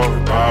 please don't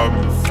worry about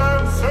me.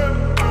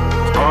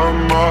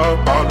 I'm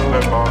about to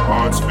let my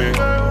heart speak.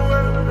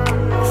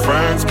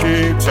 Friends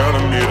keep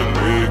telling me to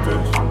leave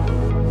this.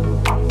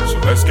 So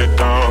let's get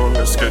down to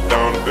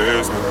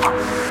business.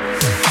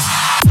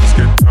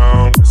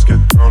 Let's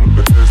get down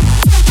to business.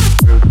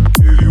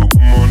 Give you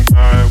one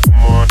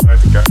more night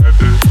to get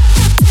this.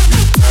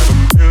 We've had a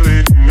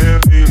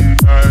million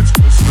nights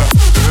just like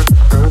this.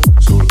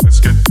 So let's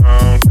get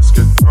down to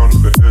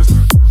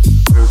business.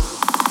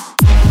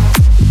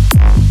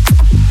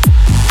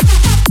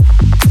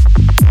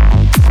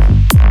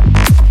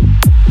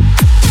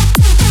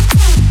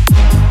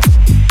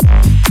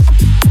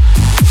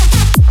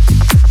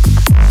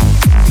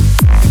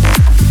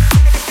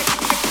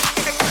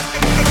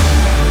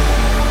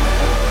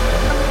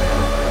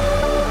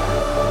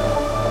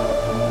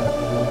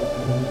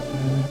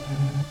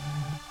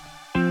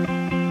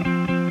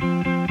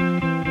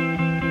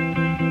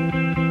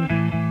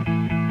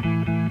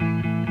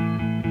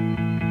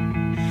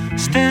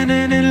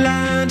 Standing in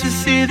line to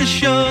see the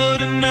show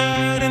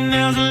tonight, and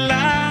there's a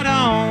light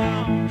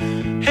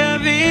on,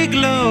 heavy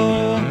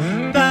glow.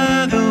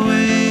 By the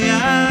way,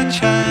 I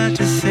tried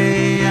to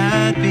say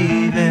I'd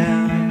be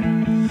there,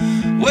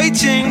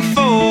 waiting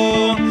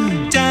for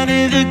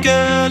Danny the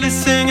girl is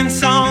singing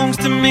songs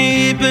to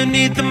me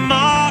beneath the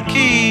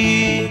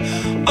marquee.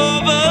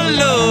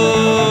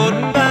 Overload.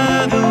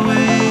 By the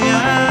way,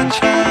 I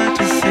tried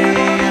to say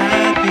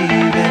I'd be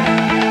there,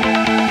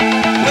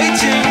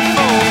 waiting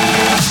for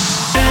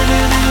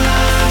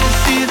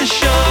the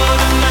show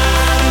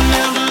tonight, and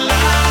there's a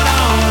light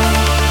on,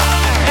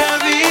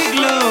 heavy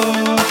glow.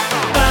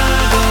 By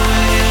the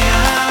way,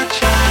 I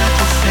tried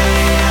to say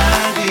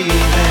I'd be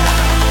there,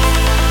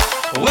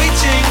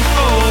 waiting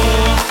for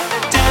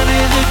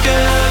Danny the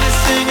girl is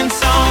singing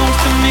songs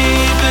to me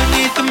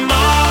beneath the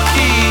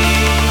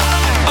marquee.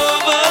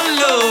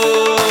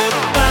 Overload.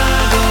 By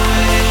the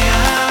way,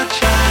 I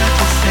tried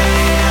to say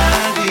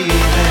I'd be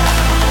there,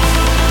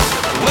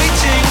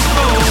 waiting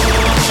for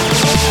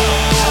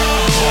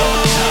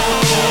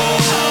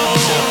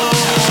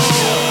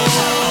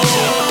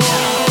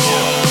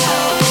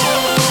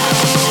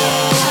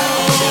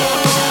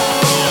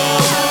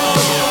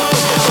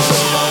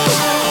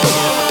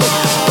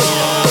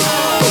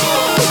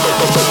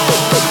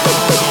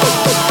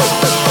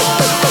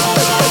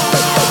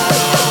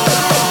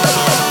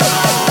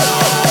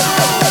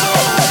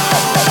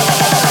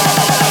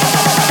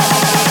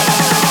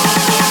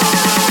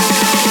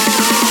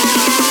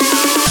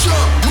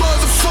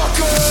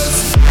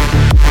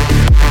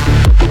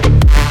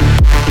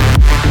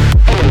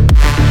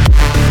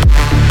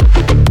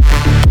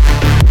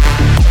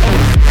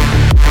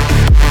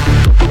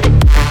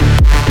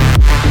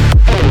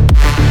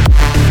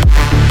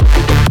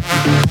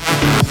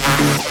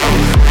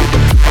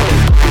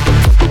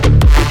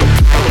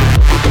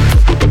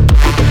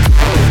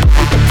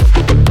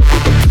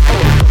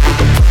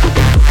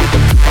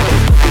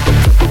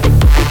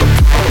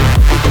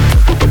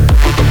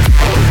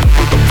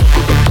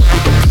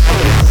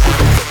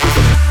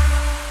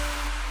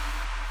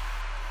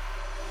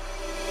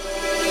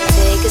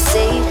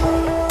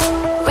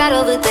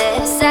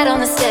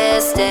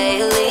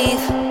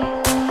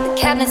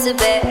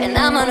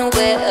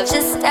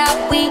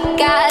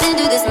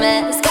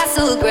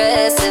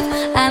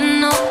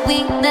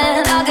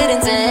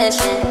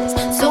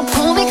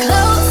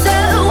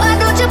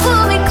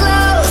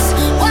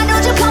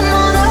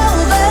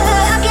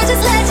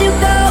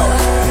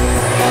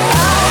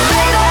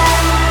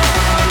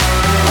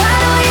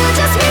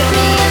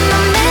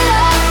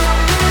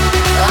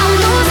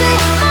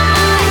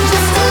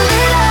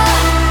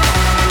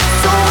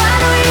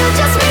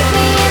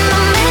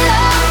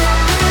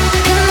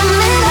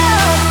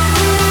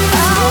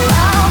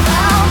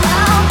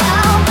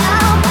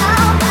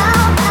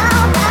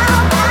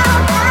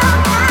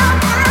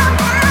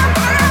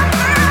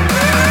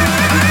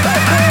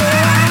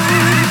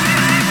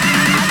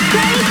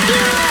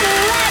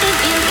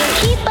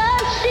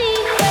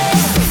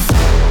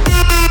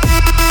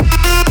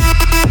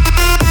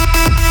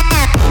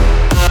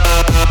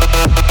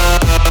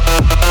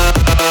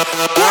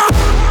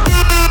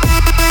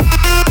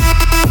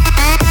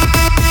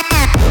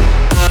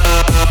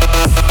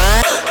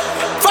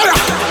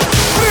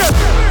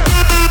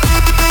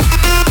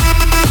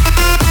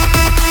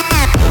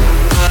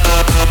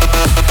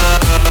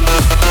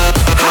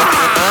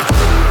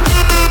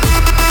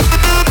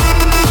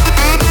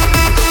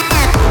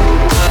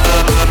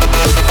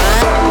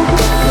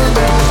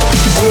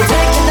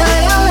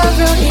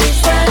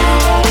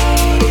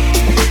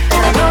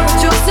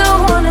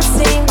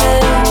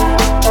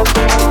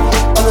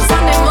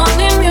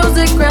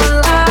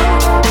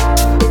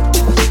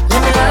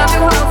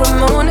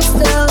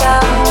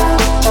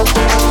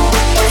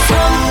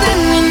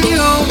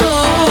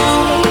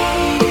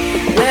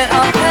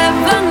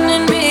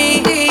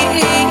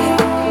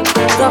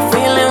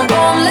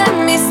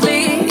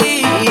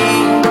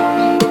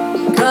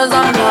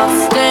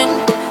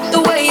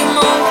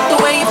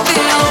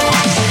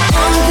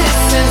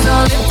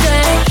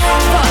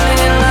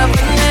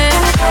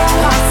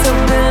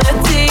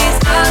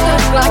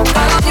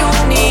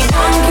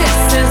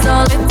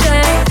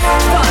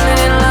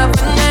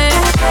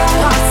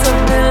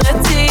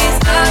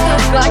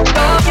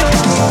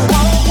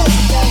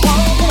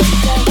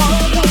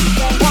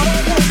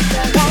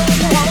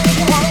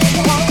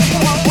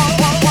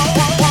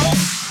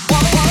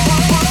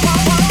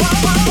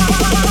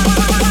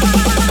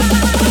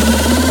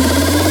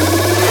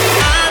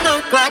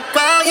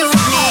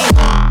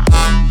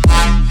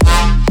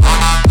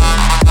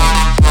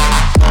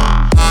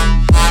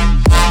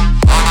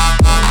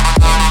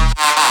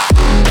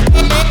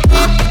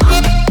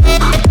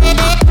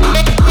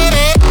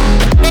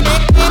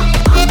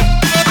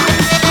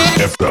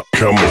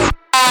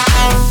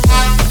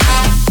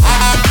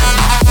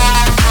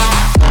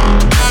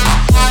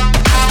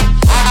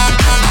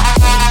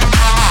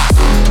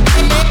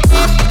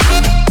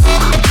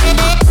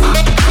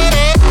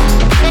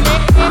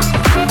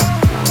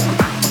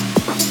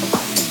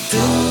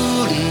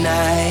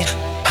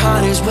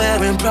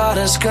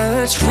Prada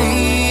skirts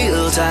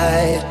real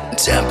tight.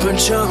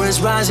 Temperature is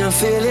rising,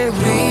 feeling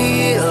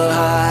real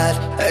hot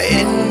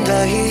in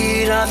the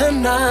heat of the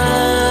night.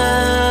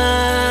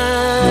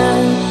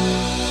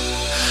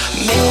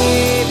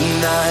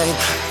 Midnight,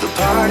 the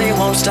party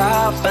won't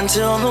stop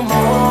until the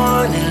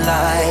morning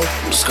light.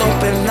 I'm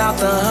scoping out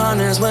the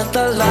hunters with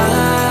the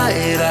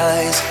light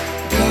eyes.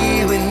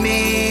 Be with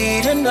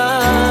me tonight.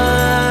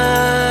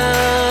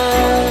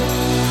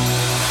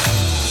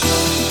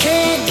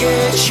 Can't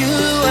get you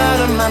out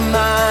of my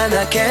mind,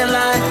 I can't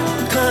lie.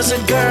 Cause a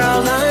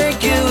girl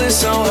like you is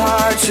so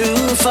hard to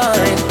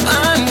find.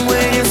 I'm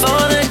waiting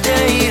for the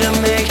day to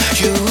make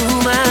you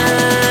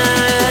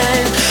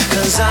mine.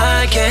 Cause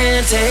I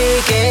can't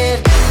take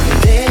it.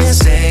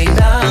 This ain't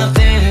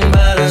nothing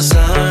but a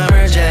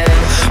summer jam.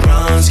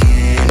 Bronze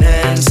skin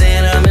and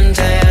cinnamon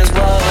tans.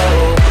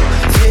 Whoa,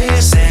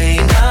 this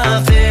ain't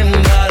nothing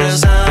but a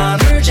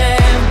summer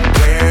jam.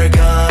 We're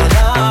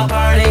gonna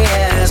party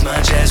as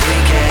much as we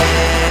can.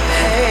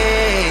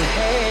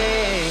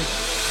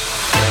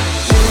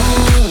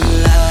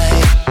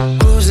 Moonlight,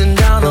 cruising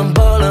down the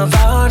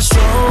boulevard,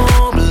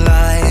 strobe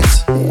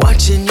lights.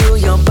 Watching you,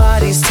 your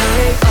body's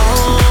tight,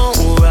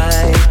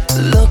 alright.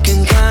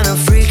 Looking kinda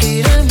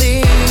freaky to me.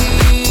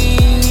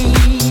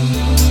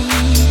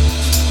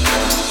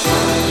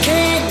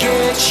 Can't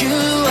get you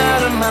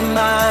out of my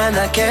mind,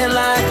 I can't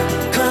lie.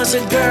 Cause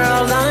a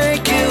girl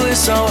like you is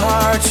so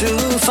hard to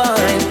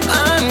find.